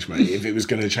any change, mate. If it was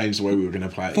going to change the way we were going to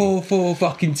play.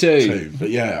 4-4-2.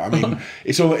 But yeah, I mean,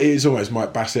 it is almost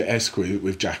Mike Bassett-esque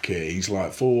with Jacket. He's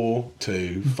like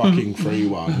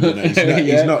 4-2-3-1. You know,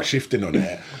 he's not shifting on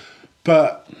it.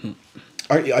 But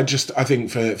I think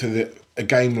for a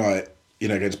game like, you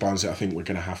know, against Barnsley, I think we're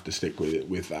going to have to stick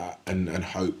with that and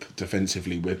hope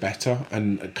defensively we're better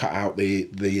and cut out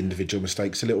the individual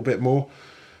mistakes a little bit more.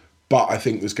 But I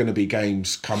think there's going to be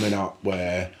games coming up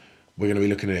where we're going to be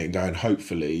looking at it and going,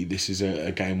 hopefully this is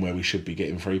a game where we should be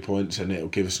getting 3 points and it'll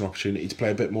give us an opportunity to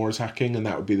play a bit more attacking, and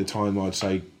that would be the time I'd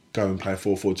say go and play a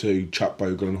 4-4-2, chuck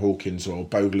Bogle and Hawkins or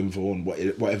Bogle and Vaughan,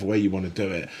 whatever way you want to do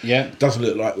it. Yeah. It doesn't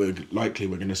look like we're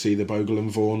going to see the Bogle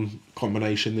and Vaughan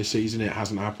combination this season. It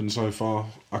hasn't happened so far.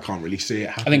 I can't really see it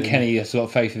happening. I think Kenny has a lot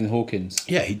of faith in Hawkins.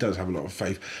 Yeah, he does have a lot of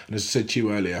faith. And as I said to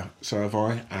you earlier, so have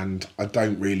I. And I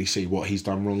don't really see what he's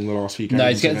done wrong the last few games.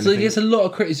 No, he gets a lot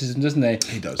of criticism, doesn't he?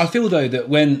 He does. I feel, though, that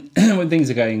when things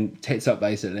are going tits up,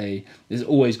 basically, there's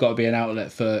always got to be an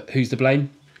outlet for who's to blame.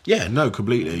 Yeah, no,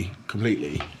 completely.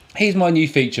 Here's my new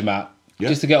feature, Matt. Yeah.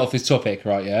 Just to get off this topic,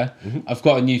 right, yeah? Mm-hmm. I've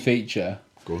got a new feature.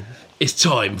 Go on. It's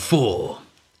time for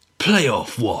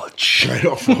Playoff Watch.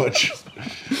 Playoff Watch.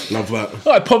 Love that.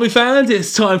 All right, Poppy fans,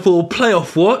 it's time for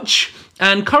Playoff Watch.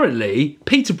 And currently,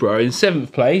 Peterborough in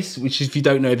 7th place, which if you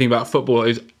don't know anything about football,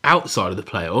 is outside of the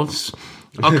playoffs,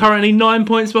 are currently 9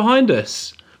 points behind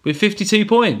us with 52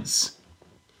 points.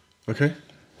 Okay.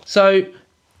 So,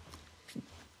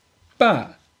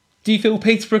 Bat, do you feel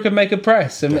Peterborough can make a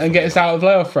press and get us out of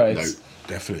playoff race? No,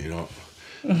 definitely not.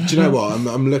 Do you know what?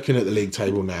 I'm looking at the league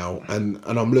table now and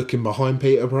I'm looking behind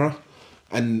Peterborough,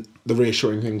 and the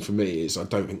reassuring thing for me is I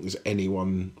don't think there's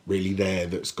anyone really there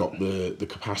that's got the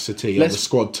capacity or the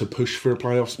squad to push for a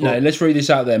playoff spot. No, let's read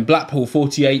this out then. Blackpool,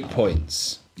 48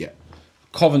 points. Yeah.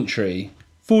 Coventry,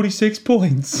 46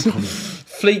 points.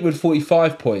 Fleetwood,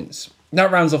 45 points.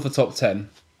 That rounds off the top 10.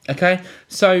 Okay,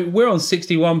 so we're on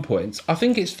 61 points. I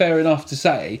think it's fair enough to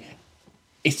say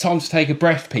it's time to take a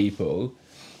breath, people,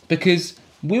 because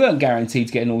we weren't guaranteed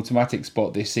to get an automatic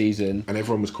spot this season. And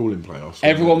everyone was calling playoffs.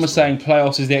 Everyone was saying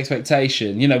playoffs is the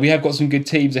expectation. You know, we have got some good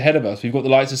teams ahead of us. We've got the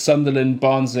likes of Sunderland,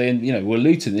 Barnsley, and, you know, we're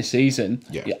Luton this season.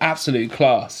 Yeah. Absolute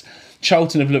class.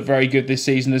 Charlton have looked very good this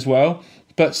season as well.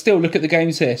 But still, look at the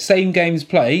games here. Same games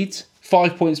played,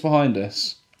 5 points behind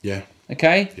us. Yeah.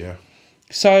 Okay? Yeah.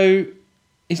 So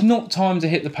it's not time to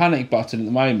hit the panic button at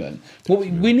the moment. What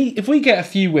we need, if we get a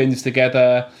few wins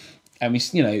together and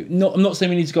I'm not saying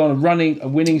we need to go on a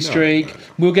winning streak. No.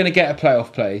 We're going to get a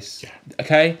playoff place. Yeah.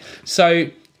 Okay, so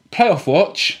playoff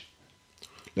watch.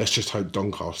 Let's just hope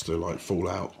Doncaster fall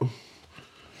out.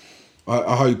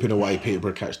 I hope in a way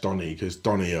Peterborough catch Donny, because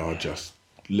Donny are just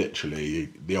literally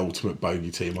the ultimate bogey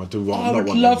team. I would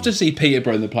love to see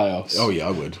Peterborough in the playoffs. Oh yeah,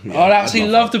 I would. Yeah, I'd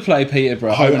absolutely love to play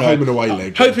Peterborough. Home and away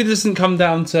leg. Hopefully it doesn't come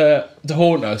down to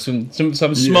haunt us when some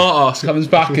smart ass comes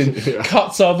back and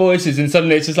cuts our voices, and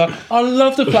suddenly it's just like, I'd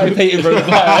love to play Peterborough in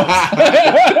the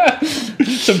playoffs.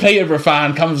 Some Peterborough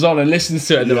fan comes on and listens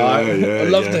to it and I'd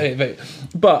love to hear it.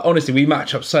 But honestly, we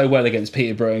match up so well against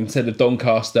Peterborough instead of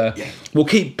Doncaster. Yeah. We'll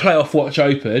keep playoff watch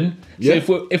open.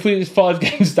 So if we 5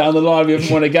 games down the line, we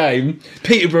haven't won a game.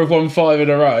 Peterborough have won 5 in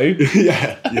a row.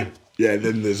 Yeah.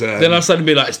 Then there's then I'll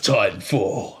suddenly be like, it's time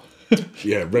for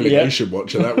relegation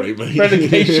watch at that rate, mate.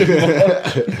 Relegation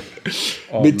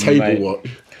watch. Mid-table watch.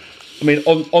 I mean,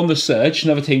 on the surge,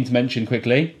 another team to mention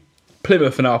quickly.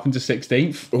 Plymouth are now up into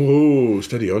 16th. Oh,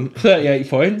 steady on. 38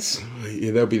 points.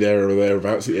 Yeah, they'll be there or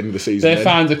thereabouts at the end of the season. Their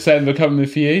fans are saying we're coming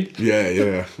for you.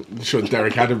 Yeah. I'm sure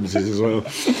Derek Adams is as well.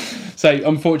 So,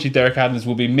 unfortunately, Derek Adams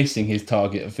will be missing his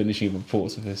target of finishing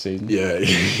reports for this season. Yeah.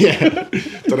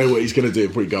 Don't know what he's going to do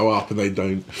if we go up and they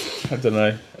don't. I don't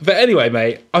know. But anyway,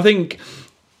 mate, I think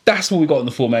that's what we got in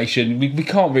the formation. We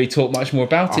can't really talk much more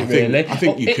about it, really. I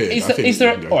think you could.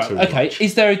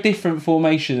 Is there a different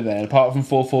formation then, apart from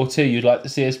 4-4-2, you'd like to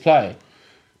see us play?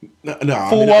 No.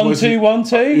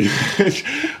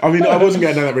 4-1-2-1-2? I mean, I wasn't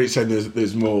going down that route saying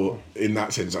there's more in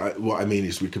that sense. What I mean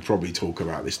is we could probably talk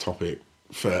about this topic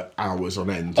for hours on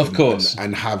end. Of course.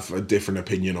 And have a different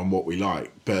opinion on what we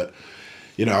like. But,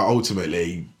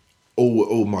 ultimately,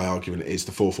 all my argument is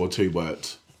the 4-4-2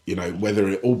 worked.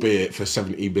 Albeit for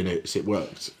 70 minutes, it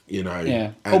worked.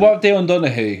 Yeah. What about Dion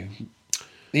Donahue?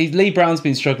 Lee Brown's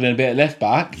been struggling a bit at left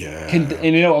back. Yeah.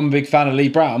 I'm a big fan of Lee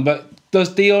Brown, but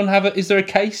does Dion is there a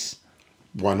case?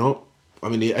 Why not? I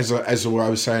mean, as I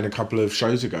was saying a couple of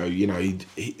shows ago, he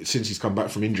since he's come back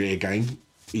from injury again,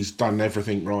 he's done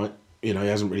everything right. He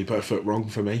hasn't really put a foot wrong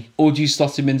for me. Or do you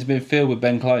slot him into midfield with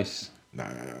Ben Close? No.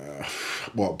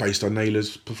 What, based on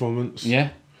Naylor's performance? Yeah.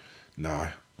 No.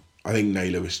 I think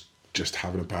Naylor was just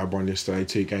having a bad one yesterday.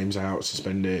 2 games out,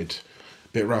 suspended, a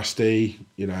bit rusty.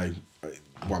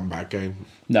 One bad game.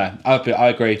 No, I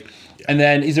agree. Yeah. And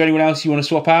then, is there anyone else you want to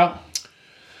swap out?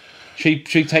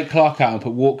 Should we take Clark out and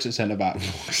put Walks at centre back?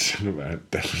 Centre back,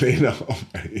 definitely not,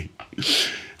 mate.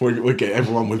 We'll get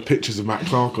everyone with pictures of Matt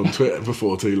Clark on Twitter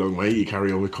before too long, mate. You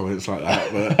carry on with comments like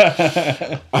that, but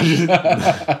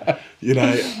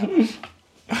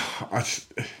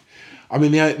I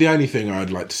mean, the only thing I'd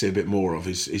like to see a bit more of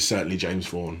is certainly James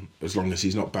Vaughan, as long as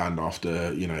he's not banned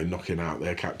after, knocking out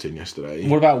their captain yesterday.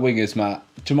 What about wingers, Matt?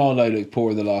 Jamal Lowe looked poor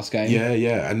in the last game.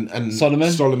 Yeah. And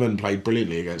Solomon played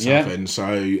brilliantly against Southend,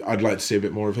 so I'd like to see a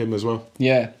bit more of him as well.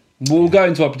 Yeah. We'll go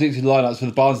into our predicted lineups for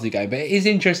the Barnsley game, but it is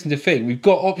interesting to think we've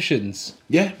got options.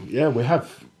 Yeah, we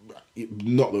have.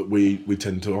 Not that we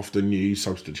tend to often use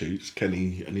substitutes,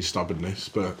 Kenny and his stubbornness,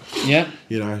 but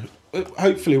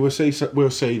hopefully we'll see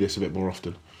this a bit more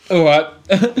often. All right.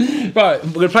 Right,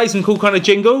 we're going to play some cool kind of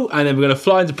jingle and then we're going to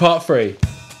fly into part 3.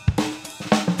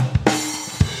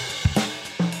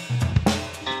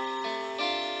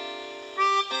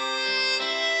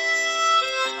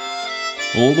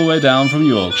 All the way down from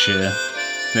Yorkshire,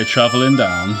 they're travelling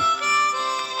down.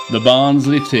 The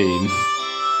Barnsley team.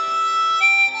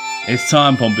 It's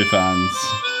time, Pompey fans,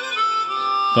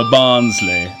 for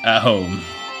Barnsley at home.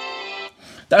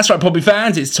 That's right, Pompey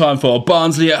fans, it's time for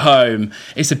Barnsley at home.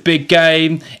 It's a big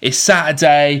game, it's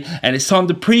Saturday, and it's time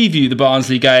to preview the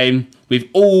Barnsley game we've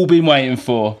all been waiting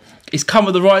for. It's come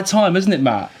at the right time, hasn't it,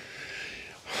 Matt?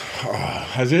 Oh,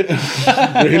 has it?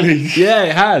 Really? Yeah,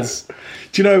 it has.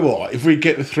 Do you know what? If we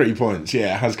get the 3 points, it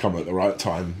has come at the right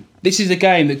time. This is a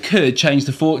game that could change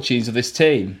the fortunes of this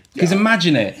team. Because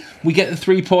imagine it, we get the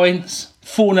 3 points,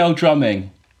 4-0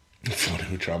 drumming.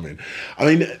 4-0 drumming. I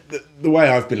mean, the way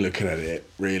I've been looking at it,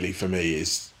 really, for me,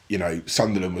 is,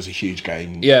 Sunderland was a huge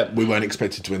game. Yeah. We weren't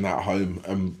expected to win that at home.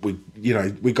 And we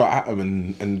got at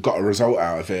them and got a result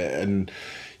out of it. And,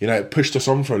 it pushed us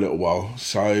on for a little while.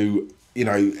 So,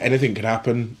 anything could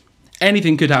happen.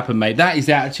 Anything could happen, mate. That is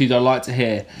the attitude I like to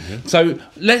hear. Mm-hmm. So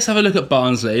let's have a look at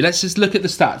Barnsley. Let's just look at the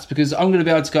stats because I'm going to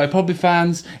be able to go, Pompey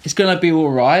fans, it's going to be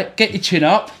all right. Get your chin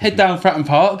up, head down Fratton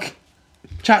Park,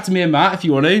 chat to me and Matt if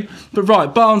you want to. But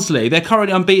right, Barnsley, they're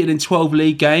currently unbeaten in 12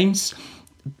 league games.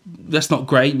 That's not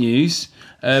great news.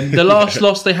 The last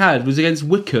loss they had was against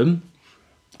Wycombe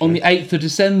on the 8th of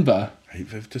December.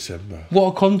 8th of December. What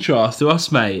a contrast to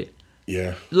us, mate.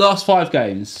 Yeah. Last 5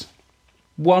 games.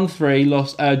 1-3,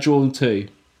 lost, drawn 2.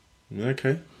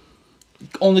 Okay.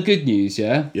 On the good news,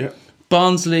 yeah? Yeah.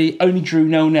 Barnsley only drew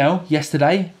 0-0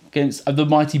 yesterday against the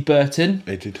mighty Burton,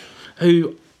 They did.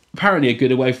 who apparently are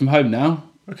good away from home now.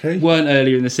 Okay. Weren't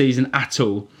earlier in the season at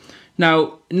all.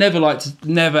 Now, never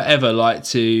ever like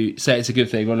to say it's a good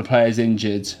thing when a player's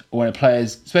injured or when a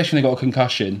player's, especially when they've got a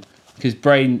concussion, because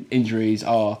brain injuries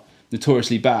are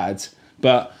notoriously bad.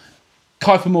 But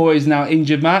Kiefer Moore is now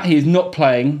injured, Matt. He is not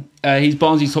playing. He's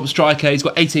Barnsley's top striker. He's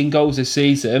got 18 goals this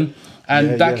season.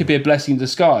 And that could be a blessing in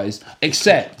disguise.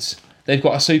 Except they've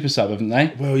got a super sub, haven't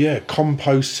they? Well, yeah,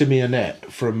 Compost Simeonet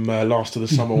from Last of the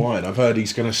Summer Wine. I've heard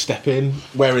he's going to step in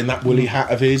wearing that woolly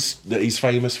hat of his that he's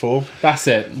famous for. That's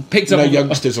it. Picked No up.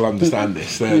 youngsters will understand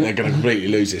this. They're going to completely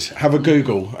lose this. Have a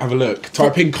Google. Have a look.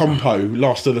 Type in Compo,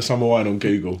 Last of the Summer Wine on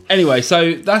Google. Anyway,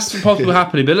 so that's possible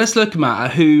happening. But let's look,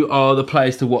 Matt, at who are the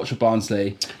players to watch for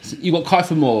Barnsley. So you've got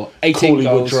Kiefer Moore, 18 Corley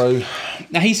goals. Woodrow.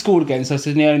 Now, he scored against us,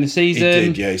 didn't he, early in the He season?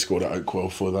 did, yeah. He scored at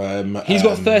Oakwell for them. He's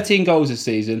got 13 goals this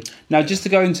season. Now, just to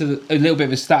go into a little bit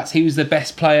of his stats, he was the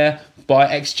best player by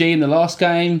XG in the last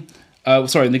game.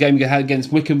 In the game we had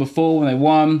against Wycombe before when they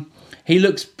won. He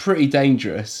looks pretty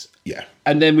dangerous. Yeah.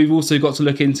 And then we've also got to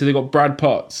look into, they've got Brad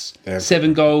Potts.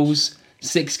 7 goals,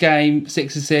 6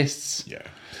 assists. Yeah.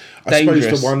 I Dangerous.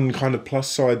 suppose the one kind of plus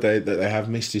side that they have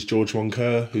missed is George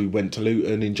Wonker, who went to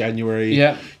Luton in January.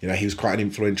 Yeah. You know, he was quite an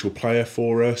influential player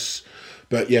for us.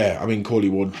 But yeah, I mean, Corley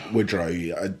Woodrow,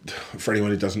 for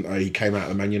anyone who doesn't know, he came out of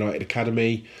the Man United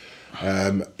Academy.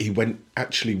 He went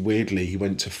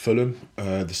to Fulham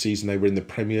the season they were in the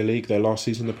Premier League, their last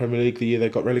season in the Premier League, the year they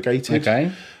got relegated.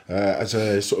 Okay. As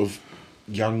a sort of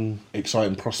young,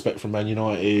 exciting prospect from Man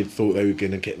United, thought they were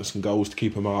going to get some goals to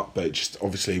keep him up, but it just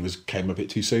obviously came a bit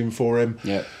too soon for him.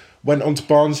 Yeah. Went on to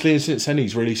Barnsley, and since then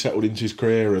he's really settled into his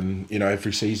career, and you know,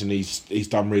 every season he's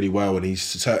done really well, and he's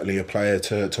certainly a player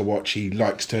to watch. He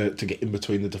likes to get in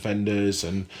between the defenders,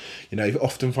 and you know, he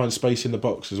often finds space in the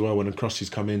box as well when a cross is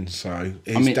come in. So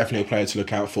he's definitely a player to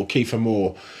look out for. Kiefer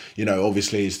Moore, you know,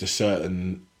 obviously is the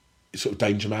certain sort of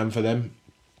danger man for them.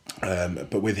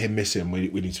 But with him missing, we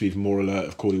need to be even more alert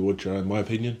of Corley Woodrow, in my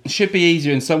opinion. It should be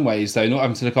easier in some ways, though, not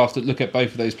having to look at both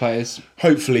of those players.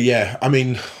 Hopefully, yeah. I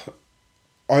mean,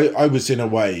 I was in a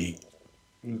way,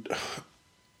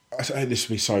 I say this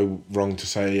would be so wrong to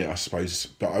say, I suppose,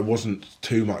 but I wasn't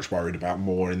too much worried about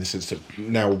Moore in the sense that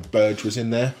now Burge was in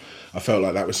there. I felt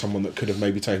like that was someone that could have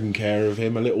maybe taken care of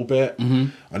him a little bit.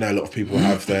 Mm-hmm. I know a lot of people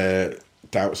have their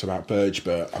doubts about Burge,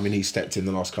 but I mean, he stepped in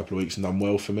the last couple of weeks and done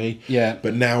well for me. Yeah.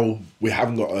 But now we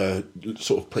haven't got to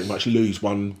sort of pretty much lose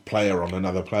one player on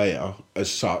another player as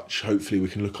such. Hopefully we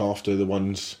can look after the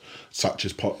ones such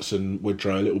as Potts and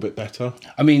Woodrow a little bit better.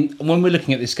 I mean, when we're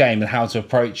looking at this game and how to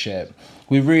approach it,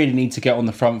 we really need to get on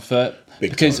the front foot.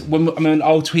 Because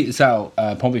I'll tweet this out,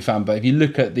 Pompey fan, but if you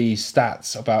look at the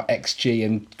stats about XG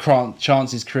and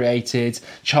chances created,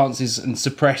 chances and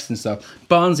suppressed and stuff,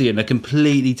 Barnsley are in a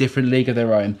completely different league of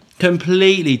their own.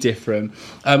 Completely different.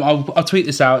 I'll tweet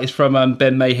this out. It's from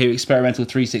Ben Mayhew, Experimental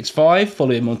 365.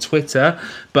 Follow him on Twitter.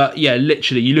 But yeah,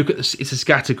 literally, you look at this, it's a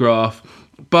scatter graph.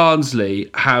 Barnsley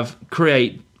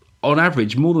create on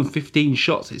average more than 15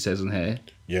 shots, it says on here.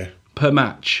 Yeah. Per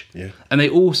match. Yeah. And they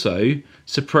also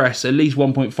suppress at least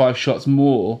 1.5 shots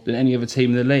more than any other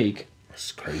team in the league.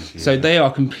 That's crazy. So they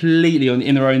are completely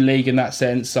in their own league in that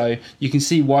sense. So you can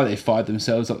see why they fired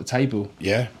themselves up the table.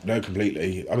 Yeah, no,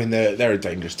 completely. I mean, they're a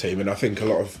dangerous team, and I think a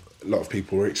lot of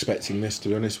people were expecting this, to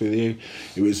be honest with you.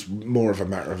 It was more of a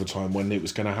matter of a time when it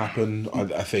was going to happen.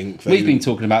 I think we've been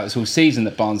talking about this all season,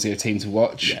 that Barnsley are a team to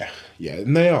watch. Yeah,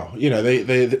 and they are. You know,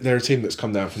 they're a team that's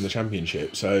come down from the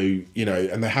Championship, so you know,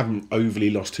 and they haven't overly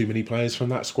lost too many players from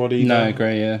that squad either. No, I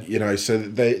agree. Yeah, you know, so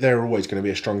they're always going to be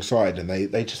a strong side, and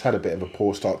they just had a bit of a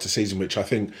poor start to season, which I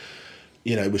think,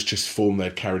 you know, it was just form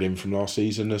they'd carried in from last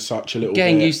season as such a little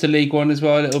Getting bit. used to League One as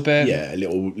well a little bit. Yeah, a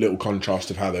little contrast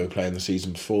of how they were playing the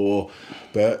season before.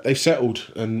 But they've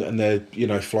settled and they're, you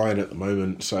know, flying at the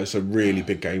moment. So it's a really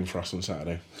big game for us on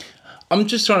Saturday. I'm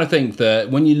just trying to think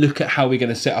that when you look at how we're going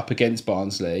to set up against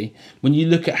Barnsley, when you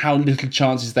look at how little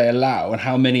chances they allow and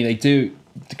how many they do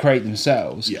to create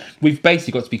themselves, we've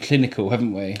basically got to be clinical,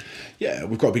 haven't we? Yeah,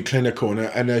 we've got to be clinical,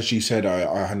 and as you said, I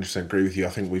 100% agree with you. I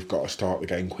think we've got to start the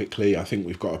game quickly. I think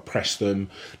we've got to press them,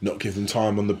 not give them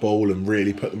time on the ball, and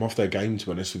really put them off their game, to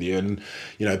be honest with you. And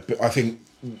you know, I think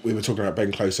we were talking about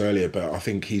Ben Close earlier, but I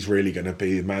think he's really going to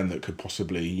be the man that could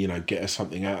possibly, you know, get us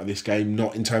something out of this game,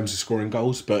 not in terms of scoring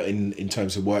goals, but in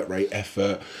terms of work rate,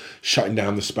 effort, shutting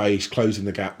down the space, closing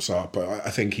the gaps up. But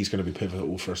I think he's going to be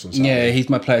pivotal for us on Saturday. Yeah, he's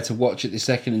my player to watch at this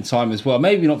second in time as well.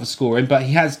 Maybe not for scoring, but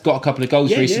he has got a couple of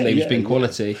goals recently, which has been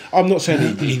quality. I'm not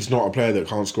saying he's not a player that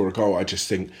can't score a goal. I just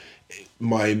think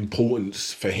my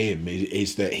importance for him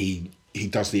is that he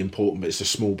does the important bits, the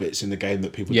small bits in the game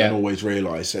that people don't always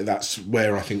realise. So that's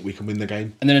where I think we can win the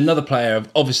game. And then another player,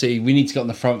 obviously, we need to get on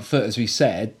the front foot, as we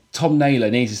said. Tom Naylor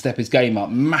needs to step his game up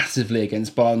massively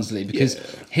against Barnsley because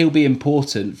he'll be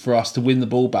important for us to win the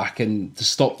ball back and to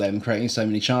stop them creating so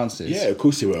many chances. Yeah, of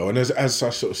course he will. And as I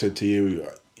sort of said to you,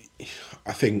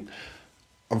 I think,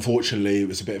 unfortunately, it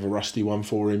was a bit of a rusty one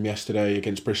for him yesterday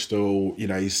against Bristol. You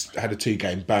know, he's had a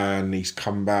 2-game ban, he's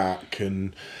come back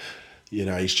and... You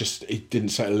know, he didn't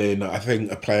settle in. I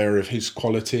think a player of his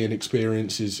quality and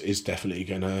experience is definitely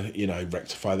going to, you know,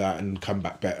 rectify that and come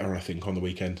back better, I think, on the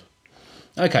weekend.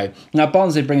 Okay. Now,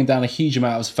 Barnsley bringing down a huge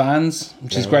amount of fans,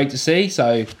 which is great to see.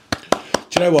 So,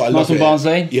 do you know what? I love it.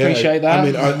 Barnsley. Yeah, appreciate that. I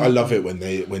mean, I love it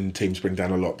when teams bring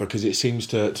down a lot because it seems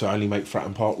to only make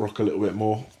Fratton Park rock a little bit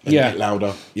more and get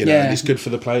louder. You know, and it's good for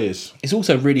the players. It's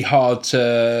also really hard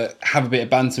to have a bit of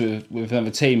banter with another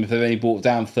team if they've only brought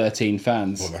down 13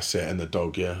 fans. Well, that's it. And the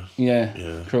dog,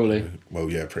 Yeah, Crawley. Well,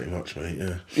 yeah, pretty much,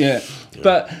 mate, Yeah.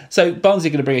 But, so Barnsley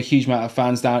are going to bring a huge amount of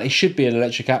fans down. It should be an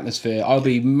electric atmosphere. I'll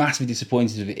be massively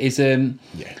disappointed if it isn't.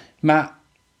 Yeah. Matt...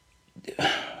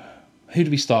 Who do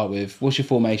we start with? What's your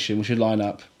formation? What's your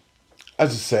lineup? As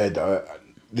I said,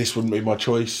 this wouldn't be my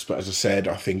choice, but as I said,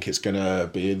 I think it's going to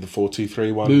be in the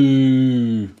 4-2-3-1.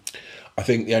 Boo. I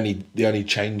think the only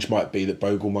change might be that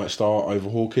Bogle might start over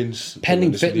Hawkins.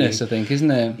 Pending fitness, I think,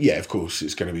 isn't it? Yeah, of course,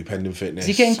 it's going to be pending fitness.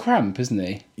 Is he getting cramp, isn't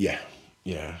he?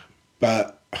 Yeah.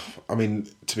 But, I mean,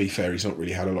 to be fair, he's not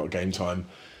really had a lot of game time.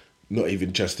 Not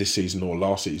even just this season or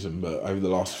last season, but over the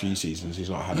last few seasons, he's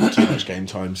not had too much game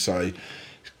time, so...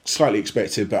 Slightly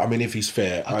expected, but I mean, if he's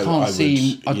fit, I would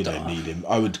need him.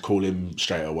 I would call him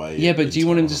straight away. Yeah, but do you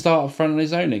want him to start up front on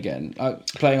his own again,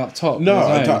 playing up top? No,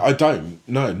 I don't.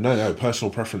 No.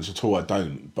 Personal preference at all. I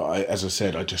don't. But as I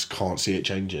said, I just can't see it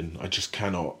changing. I just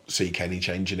cannot see Kenny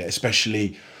changing it,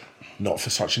 especially not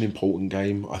for such an important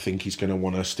game. I think he's going to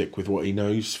want to stick with what he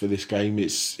knows for this game.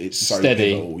 It's so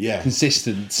steady, pivotal.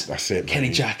 Consistent. That's it, Kenny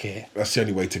mate. Jacket. That's the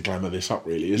only way to glamour this up,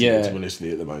 really, isn't it? To be honest with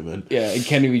you, at the moment. Yeah, and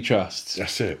Kenny we trust.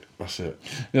 That's it. I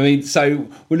mean, so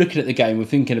we're looking at the game. We're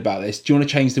thinking about this. Do you want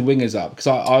to change the wingers up? Because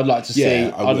I'd like to see.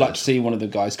 I'd like to see one of the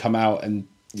guys come out and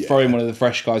throw in one of the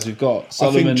fresh guys we've got.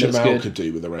 Solomon, I think Jamal could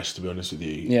do with the rest. To be honest with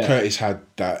you, Yeah. Curtis had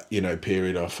that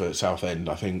period off at Southend.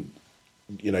 I think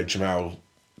Jamal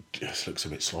just looks a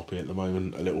bit sloppy at the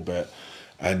moment, a little bit.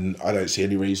 And I don't see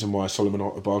any reason why Solomon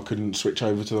Otterbar couldn't switch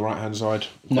over to the right-hand side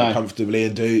quite comfortably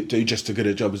and do just as good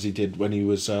a job as he did when he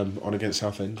was on against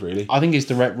Southend, really. I think his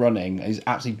direct running, his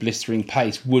absolutely blistering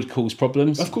pace would cause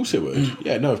problems. Of course it would.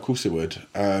 Yeah, no, of course it would.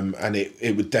 And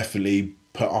it would definitely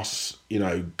put us,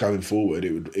 going forward,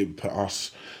 it would put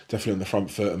us definitely on the front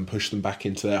foot and push them back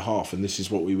into their half. And this is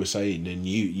what we were saying. And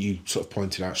you sort of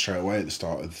pointed out straight away at the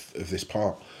start of this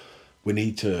part. We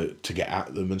need to get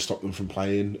at them and stop them from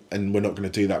playing, and we're not going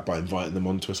to do that by inviting them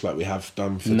onto us like we have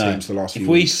done for teams the last few weeks. If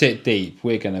we sit deep,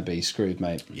 we're going to be screwed,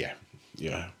 mate. Yeah.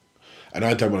 And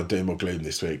I don't want to doom or gloom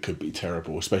this week. It could be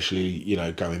terrible, especially,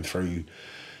 going through,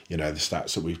 the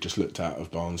stats that we've just looked at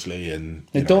of Barnsley. And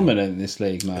they're dominant in this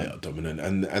league, mate. They are dominant,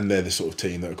 and they're the sort of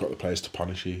team that have got the players to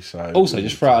punish you. So also,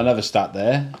 just throw out another stat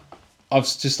there. I've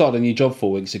just started a new job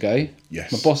 4 weeks ago.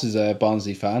 Yes. My boss is a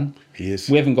Barnsley fan. He is.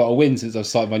 We haven't got a win since I've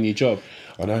started my new job.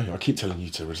 I know. I keep telling you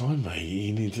to resign, mate.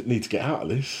 You need to get out of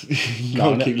this. You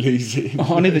can't keep losing.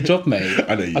 I need the job, mate.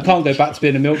 I know you I can't go back to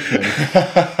being a milkman.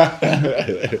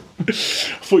 I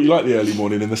thought you liked the early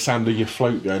morning and the sound of your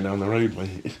float going down the road,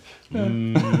 mate.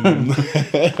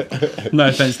 No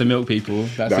offence to milk people.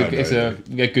 It's a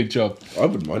good job. I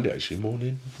wouldn't mind it,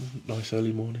 actually. Nice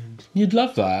early mornings. You'd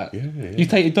love that. Yeah. You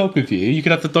take your dog with you. You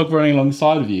could have the dog running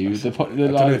alongside of you. I don't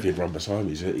know if he'd run beside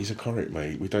me. He's a Corrick,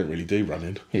 mate. We don't really do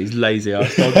running. He's lazy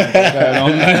ass dog. Going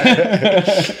on.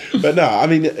 But no, I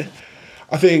mean,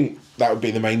 I think that would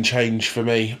be the main change for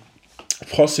me.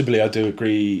 Possibly, I do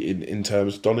agree in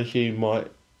terms Donahue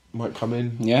might come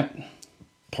in. Yeah.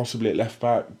 Possibly at left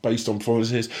back based on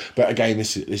performances, but again,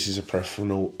 this is a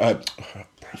preferential.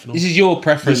 This is your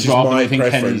preference. This is my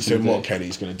preference in what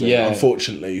Kenny's going to do. Yeah.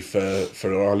 Unfortunately for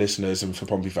our listeners and for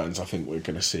Pompey fans, I think we're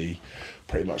going to see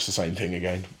pretty much the same thing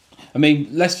again. I mean,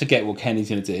 let's forget what Kenny's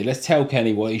going to do. Let's tell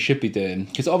Kenny what he should be doing.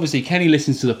 Because obviously Kenny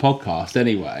listens to the podcast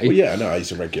anyway. Well, yeah, no,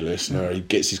 he's a regular listener. He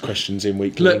gets his questions in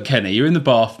weekly. Look, Kenny, you're in the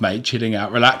bath, mate, chilling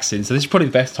out, relaxing. So this is probably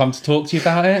the best time to talk to you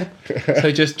about it.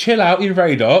 So just chill out your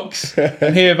Radox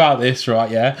and hear about this,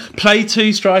 right, yeah? Play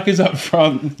 2 strikers up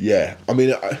front. Yeah, I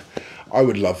mean, I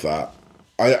would love that.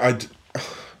 The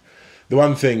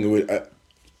one thing,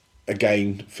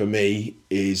 again, for me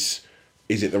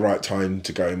is it the right time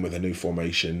to go in with a new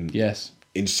formation? Yes.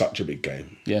 in such a big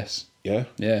game. Yes. Yeah.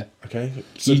 Yeah. Okay.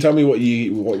 So tell me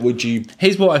what would you?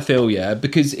 Here's what I feel, yeah,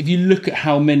 because if you look at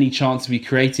how many chances we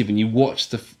created when you watch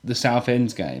the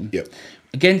Southend game, Yep.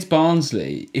 against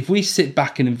Barnsley, if we sit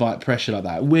back and invite pressure like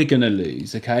that, we're going to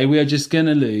lose, okay? We are just going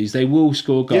to lose. They will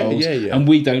score goals, and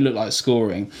we don't look like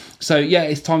scoring. So, yeah,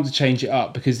 it's time to change it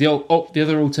up because the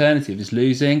other alternative is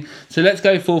losing. So let's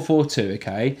go 4-4-2,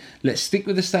 okay? Let's stick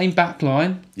with the same back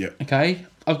line, okay?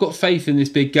 I've got faith in this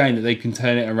big game that they can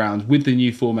turn it around with the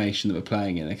new formation that we're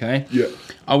playing in, okay? Yeah.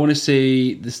 I want to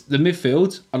see the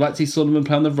midfield. I'd like to see Solomon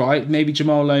play on the right. Maybe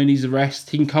Jamal Lowe needs a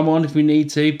rest. He can come on if we need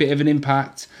to. Bit of an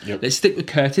impact. Yep. Let's stick with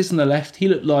Curtis on the left. He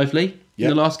looked lively in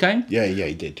the last game. Yeah,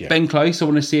 he did, yeah. Ben Close, I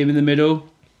want to see him in the middle.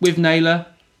 With Naylor.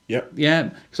 Yep. Yeah,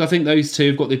 because I think those two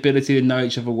have got the ability to know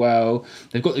each other well.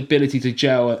 They've got the ability to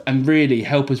gel and really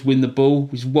help us win the ball,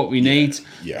 which is what we need.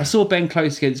 Yeah. I saw Ben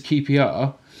Close against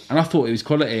QPR. And I thought it was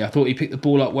quality. I thought he picked the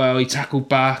ball up well. He tackled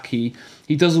back. He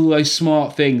does all those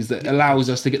smart things that allows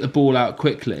us to get the ball out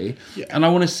quickly. Yeah. And I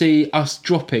want to see us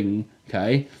dropping,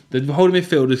 okay? The holding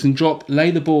midfielders can drop,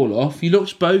 lay the ball off. You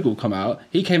watched Bogle come out.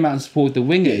 He came out and supported the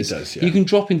wingers. Yeah, he does, yeah. You can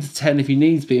drop into 10 if he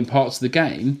needs to be in parts of the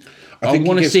game. I think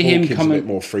want to see him come a bit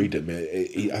more freedom.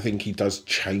 I think he does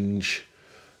change.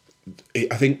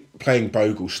 I think playing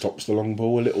Bogle stops the long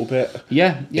ball a little bit.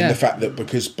 Yeah. In the fact that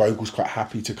because Bogle's quite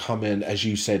happy to come in, as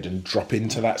you said, and drop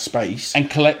into that space. And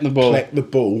collect the ball.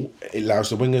 It allows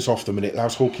the wingers off them and it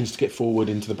allows Hawkins to get forward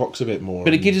into the box a bit more.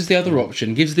 But it gives us the other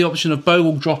option. It gives the option of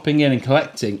Bogle dropping in and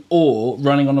collecting or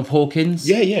running on of Hawkins.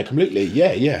 Yeah, completely.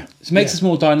 Yeah. It makes us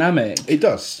more dynamic. It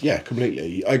does, yeah,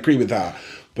 completely. I agree with that.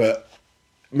 But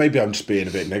maybe I'm just being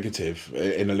a bit negative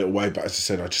in a little way. But as I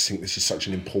said, I just think this is such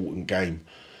an important game.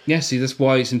 Yes, see, that's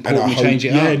why it's important to change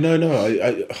it up. Yeah,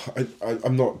 no,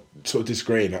 I'm not sort of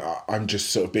disagreeing. I'm just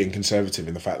sort of being conservative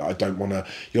in the fact that I don't want to...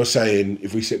 You're saying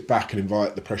if we sit back and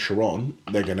invite the pressure on,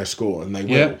 they're going to score, and they will.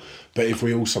 Yeah. But if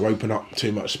we also open up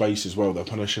too much space as well, they'll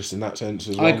punish us in that sense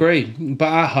as well. I agree.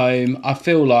 But at home, I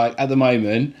feel like at the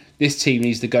moment, this team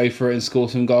needs to go for it and score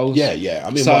some goals. Yeah. I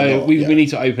mean, so why not? we need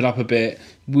to open up a bit.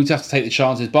 We'll just have to take the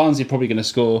chances. Barnsley are probably going to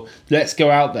score. Let's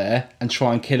go out there and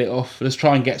try and kill it off. Let's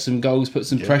try and get some goals, put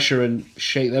some pressure and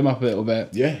shake them up a little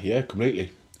bit. Yeah,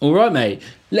 completely. All right, mate.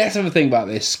 Let's have a think about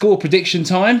this. Score prediction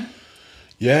time.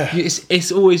 Yeah.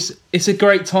 It's a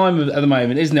great time at the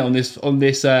moment, isn't it, on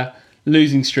this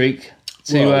losing streak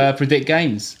to predict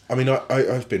games. I mean,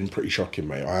 I've been pretty shocking,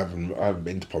 mate. I haven't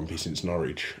been to Pompey since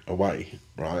Norwich away,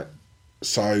 right?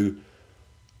 So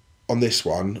on this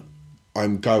one,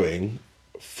 I'm going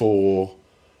for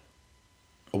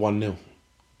a 1-0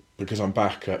 because I'm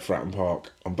back at Fratton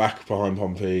Park. I'm back behind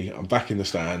Pompey. I'm back in the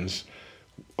stands.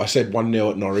 I said 1-0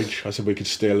 at Norwich. I said we could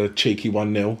steal a cheeky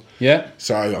 1-0. Yeah.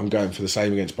 So I'm going for the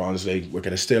same against Barnsley. We're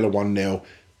going to steal a 1-0.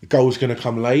 The goal's going to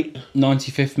come late.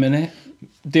 95th minute.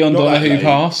 Dion Donahue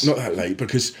pass. Not that late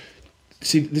because...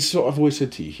 See, this is what I've always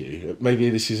said to you, Hugh. Maybe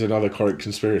this is another correct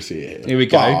conspiracy here. Here we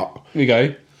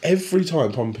go. Every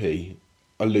time Pompey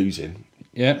are losing...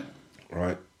 Yeah.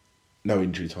 Right? No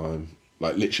injury time.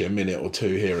 Like literally a minute or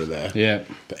two here or there. Yeah.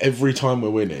 But every time we're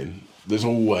winning, there's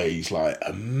always like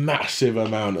a massive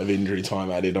amount of injury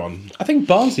time added on. I think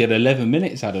Barnsley had 11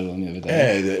 minutes added on the other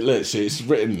day. Yeah, look, see, it's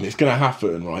written. It's going to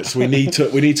happen, right? So we need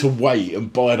to wait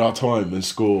and bide our time and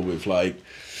score with like...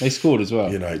 They scored as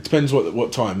well. You know, it depends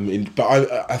what time.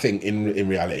 But I think in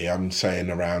reality, I'm saying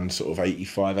around sort of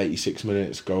 85, 86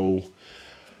 minutes goal.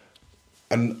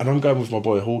 And I'm going with my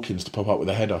boy Hawkins to pop up with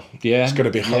a header. Yeah. It's going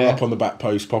to be hung up on the back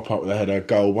post, pop up with a header,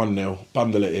 goal, 1-0,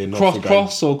 bundle it in.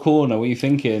 Cross or corner, what are you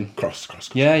thinking? Cross.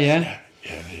 Yeah.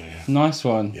 Nice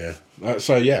one. Yeah.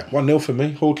 So, 1-0 for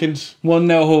me, Hawkins.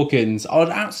 1-0 Hawkins. I would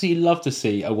absolutely love to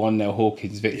see a 1-0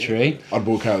 Hawkins victory. Yeah. I'd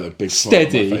walk out with a big smile on my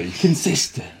steady, face.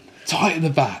 consistent, tight at the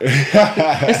back.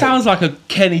 It sounds like a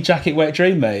Kenny Jackett wet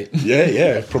dream, mate.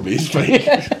 Yeah, probably is, mate.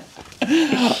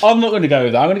 I'm not going to go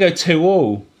with that. I'm going to go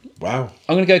 2-2. Wow.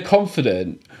 I'm going to go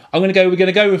confident. We're going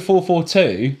to go with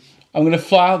 4-4-2. I'm going to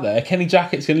fly out there. Kenny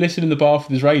Jackett's going to listen in the bar with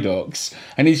his Radox,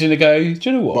 and he's going to go, do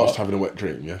you know what? Whilst having a wet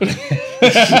dream, yeah. I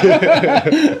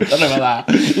don't know about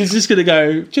that. He's just going to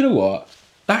go, do you know what?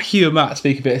 That Hugh and Matt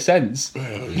speak a bit of sense.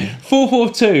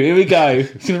 4-4-2, here we go.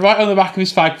 He's going to write on the back of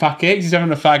his fag packet. He's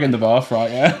having a fag in the bath,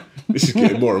 right, yeah? This is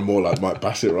getting more and more like Mike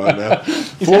Bassett right now.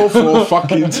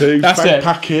 4-4-2, That's fag it.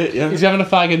 packet, yeah. He's having a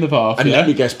fag in the bath, And yeah? let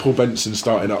me guess, Paul Benson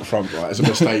starting up front, right? It's a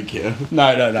mistake, yeah?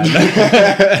 No.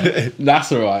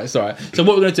 That's all right, it's all right. So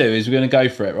what we're going to do is we're going to go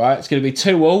for it, right? It's going to be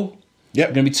 2-2. Yep.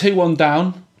 We're going to be 2-1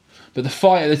 down. But the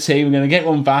fight of the team, we're going to get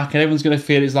one back and everyone's going to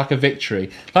feel it's like a victory.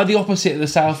 Like the opposite of the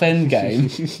Southend game.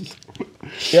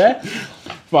 Yeah?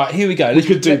 Right, here we go. We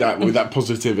could do that with that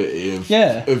positivity of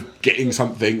getting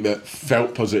something that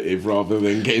felt positive rather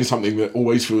than getting something that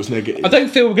always feels negative. I don't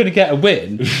feel we're going to get a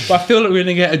win, but I feel like we're going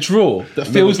to get a draw that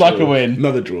feels like a win.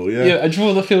 Another draw, yeah. Yeah, a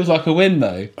draw that feels like a win,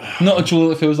 though. Not a draw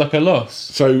that feels like a loss.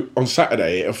 So on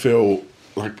Saturday, it'll feel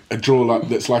like a draw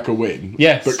that's like a win.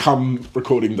 Yes. But come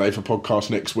recording day for podcast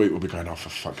next week, we'll be going, oh, for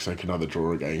fuck's sake, another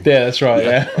draw again. Yeah, that's right,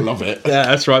 yeah. I love it. Yeah,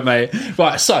 that's right, mate.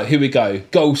 Right, so here we go.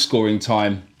 Goal scoring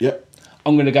time. Yep.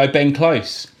 I'm going to go Ben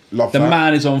Close. Love the that.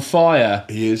 man is on fire.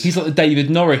 He is. He's like the David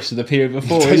Norris of the period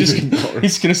before. He's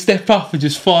going to step up and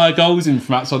just fire goals in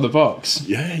from outside the box.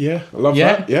 Yeah. I love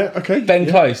that. Yeah, okay. Ben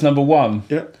Close, number 1.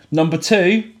 Yeah. Number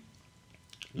 2.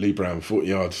 Lee Brown, 40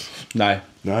 yards. No.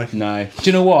 No? No. Do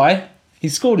you know why?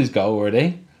 He's scored his goal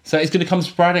already. So it's going to come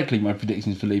sporadically, my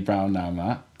predictions for Lee Brown now,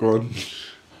 Matt. Go on.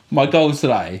 My goal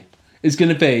today is going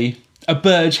to be a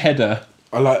Burge header.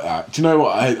 I like that. Do you know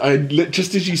what? I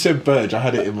just as you said Burge, I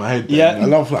had it in my head. Then. Yeah. I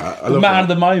love that. Man of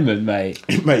the moment,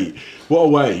 mate. Mate, what a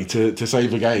way to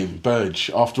save a game. Burge,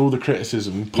 after all the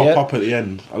criticism, pop up at the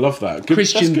end. I love that. Good,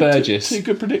 Christian Burgess. Two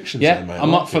good predictions Yeah, there, mate.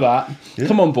 I'm up for that. Yeah.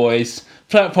 Come on, boys.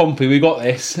 Play at Pompey, we got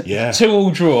this. Yeah.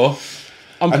 2-2 draw.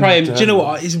 I'm praying. Do you know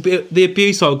what? The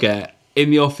abuse I'll get in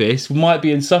the office might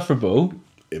be insufferable.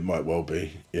 It might well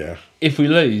be, yeah. If we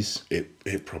lose.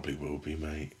 It probably will be,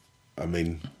 mate. I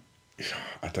mean,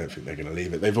 I don't think they're going to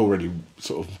leave it. They've already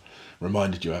sort of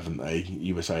reminded you, haven't they?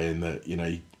 You were saying that,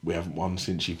 we haven't won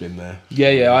since you've been there.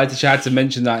 Yeah. I had to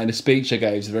mention that in a speech I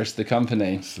gave to the rest of the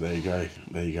company. So there you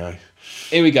go.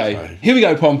 Here we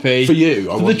go, Pompey. For you,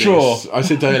 for the draw. I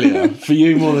said earlier, for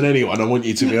you more than anyone, I want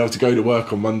you to be able to go to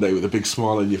work on Monday with a big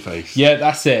smile on your face. Yeah,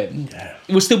 that's it. Yeah.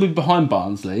 We'll still be behind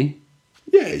Barnsley.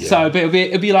 Yeah. So it'll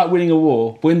be like winning a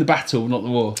war. Win the battle, not the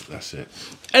war. That's it.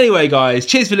 Anyway, guys,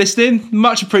 cheers for listening.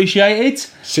 Much appreciated.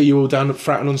 See you all down at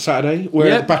Fratton on Saturday. We're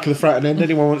at the back of the Fratton end.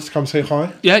 Anyone wants to come say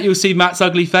hi? Yeah, you'll see Matt's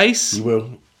ugly face. You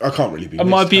will. I can't really be and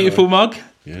my beautiful mug.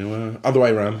 Yeah, well, other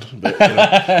way around. But, All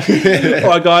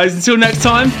right, guys, until next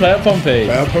time, play at Pompey. Play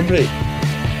at Pompey.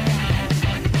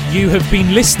 You have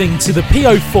been listening to the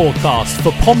PO Forecast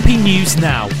for Pompey News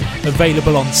Now,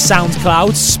 available on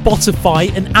SoundCloud,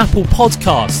 Spotify and Apple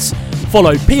Podcasts.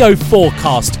 Follow PO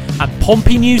Forecast and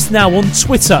Pompey News Now on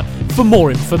Twitter for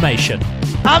more information.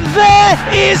 And there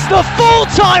is the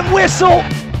full-time whistle.